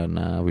excited,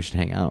 and we should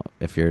hang out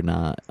if you're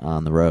not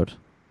on the road.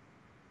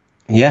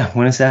 Yeah,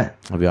 when is that?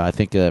 I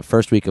think the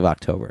first week of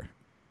October.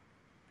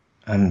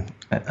 I'm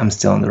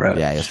still on the road.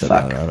 Yeah, you're still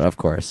on the road, of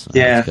course.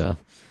 Yeah. Let's go.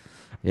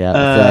 Yeah, I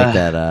feel like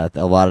that.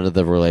 A lot of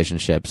the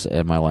relationships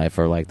in my life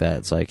are like that.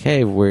 It's like,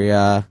 hey, we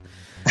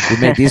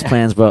make these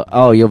plans, but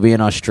you'll be in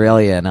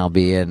Australia and I'll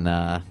be in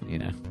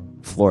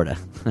Florida.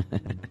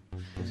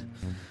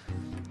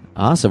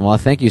 Awesome. Well,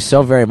 thank you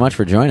so very much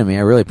for joining me. I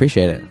really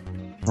appreciate it.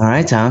 All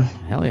right, Tom.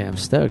 Hell yeah, I'm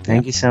stoked.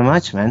 Thank you so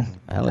much, man.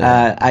 Hell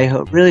yeah. I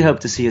really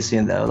hope to see you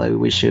soon, though. Like,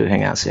 we should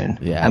hang out soon.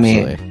 Yeah,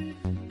 absolutely.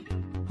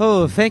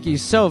 Oh, thank you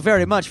so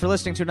very much for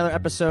listening to another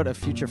episode of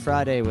Future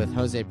Friday with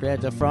Jose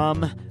Prieto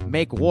from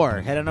Make War.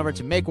 Head on over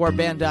to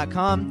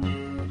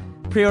MakeWarBand.com.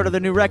 Pre-order the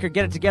new record,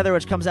 Get It Together,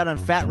 which comes out on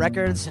Fat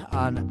Records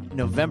on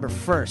November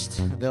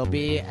 1st. They'll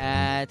be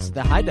at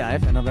the High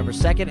Dive on November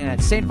 2nd and at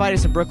St.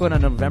 Vitus in Brooklyn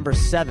on November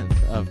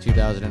 7th of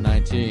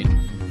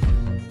 2019.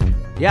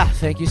 Yeah,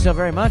 thank you so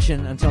very much,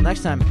 and until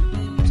next time,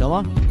 so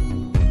long.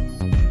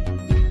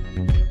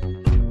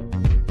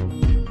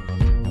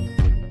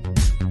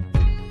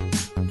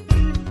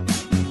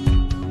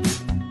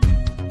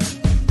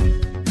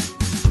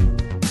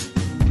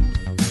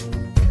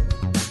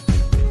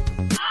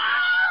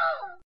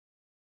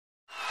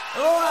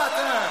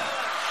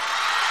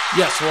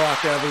 Yes, hello out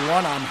there,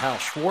 everyone. I'm Hal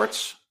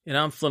Schwartz. And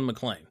I'm Flynn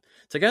McLean.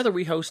 Together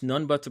we host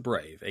None But the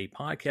Brave, a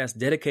podcast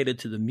dedicated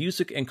to the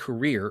music and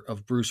career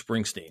of Bruce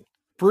Springsteen.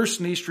 Bruce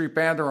and E Street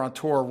Band are on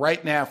tour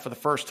right now for the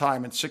first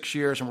time in 6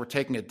 years, and we're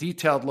taking a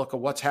detailed look at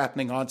what's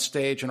happening on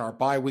stage in our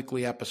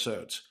bi-weekly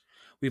episodes.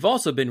 We've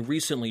also been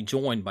recently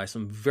joined by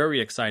some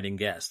very exciting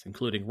guests,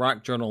 including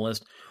rock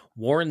journalist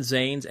Warren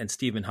Zanes and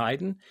Stephen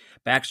Hyden,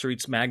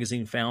 Backstreet's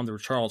Magazine founder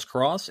Charles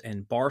Cross,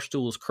 and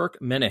Barstool's Kirk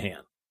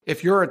Minahan.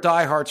 If you're a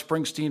diehard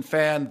Springsteen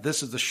fan,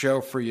 this is the show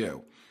for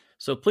you.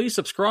 So please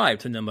subscribe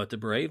to None But the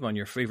Brave on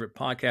your favorite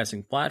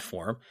podcasting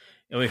platform,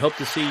 and we hope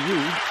to see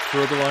you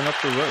further on up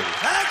the road.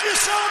 Thank you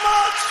so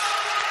much.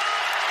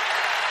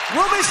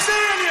 We'll be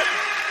seeing you.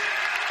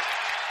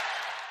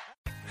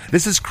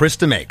 This is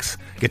Krista Makes,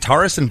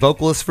 guitarist and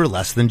vocalist for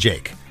Less Than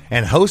Jake,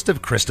 and host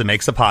of Krista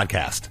Makes a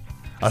Podcast,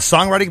 a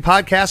songwriting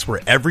podcast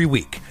where every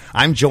week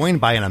I'm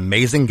joined by an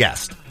amazing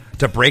guest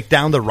to break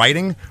down the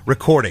writing,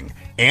 recording,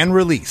 and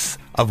release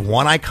of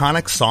one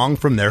iconic song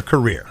from their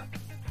career.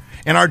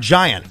 In our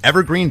giant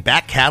evergreen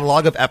back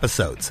catalog of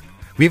episodes,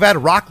 we've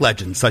had rock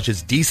legends such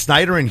as Dee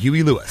Snider and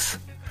Huey Lewis,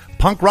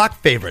 punk rock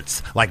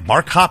favorites like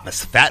Mark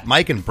Hoppus, Fat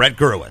Mike, and Brett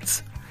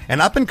Gurewitz,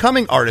 and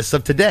up-and-coming artists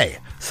of today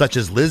such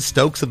as Liz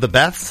Stokes of the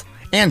Beths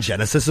and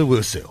Genesis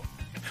Owusu.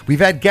 We've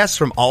had guests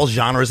from all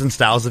genres and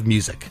styles of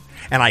music,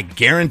 and I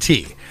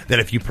guarantee that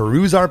if you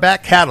peruse our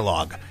back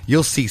catalog,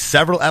 you'll see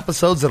several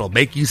episodes that'll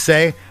make you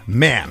say,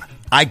 man,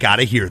 I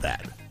gotta hear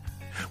that.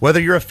 Whether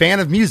you're a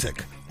fan of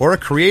music or a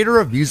creator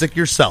of music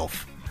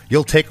yourself,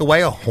 you'll take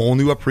away a whole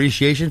new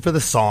appreciation for the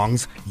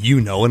songs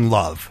you know and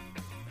love.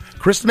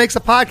 Krista Makes a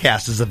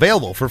Podcast is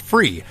available for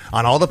free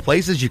on all the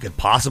places you could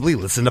possibly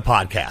listen to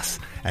podcasts,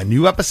 and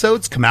new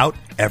episodes come out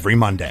every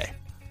Monday.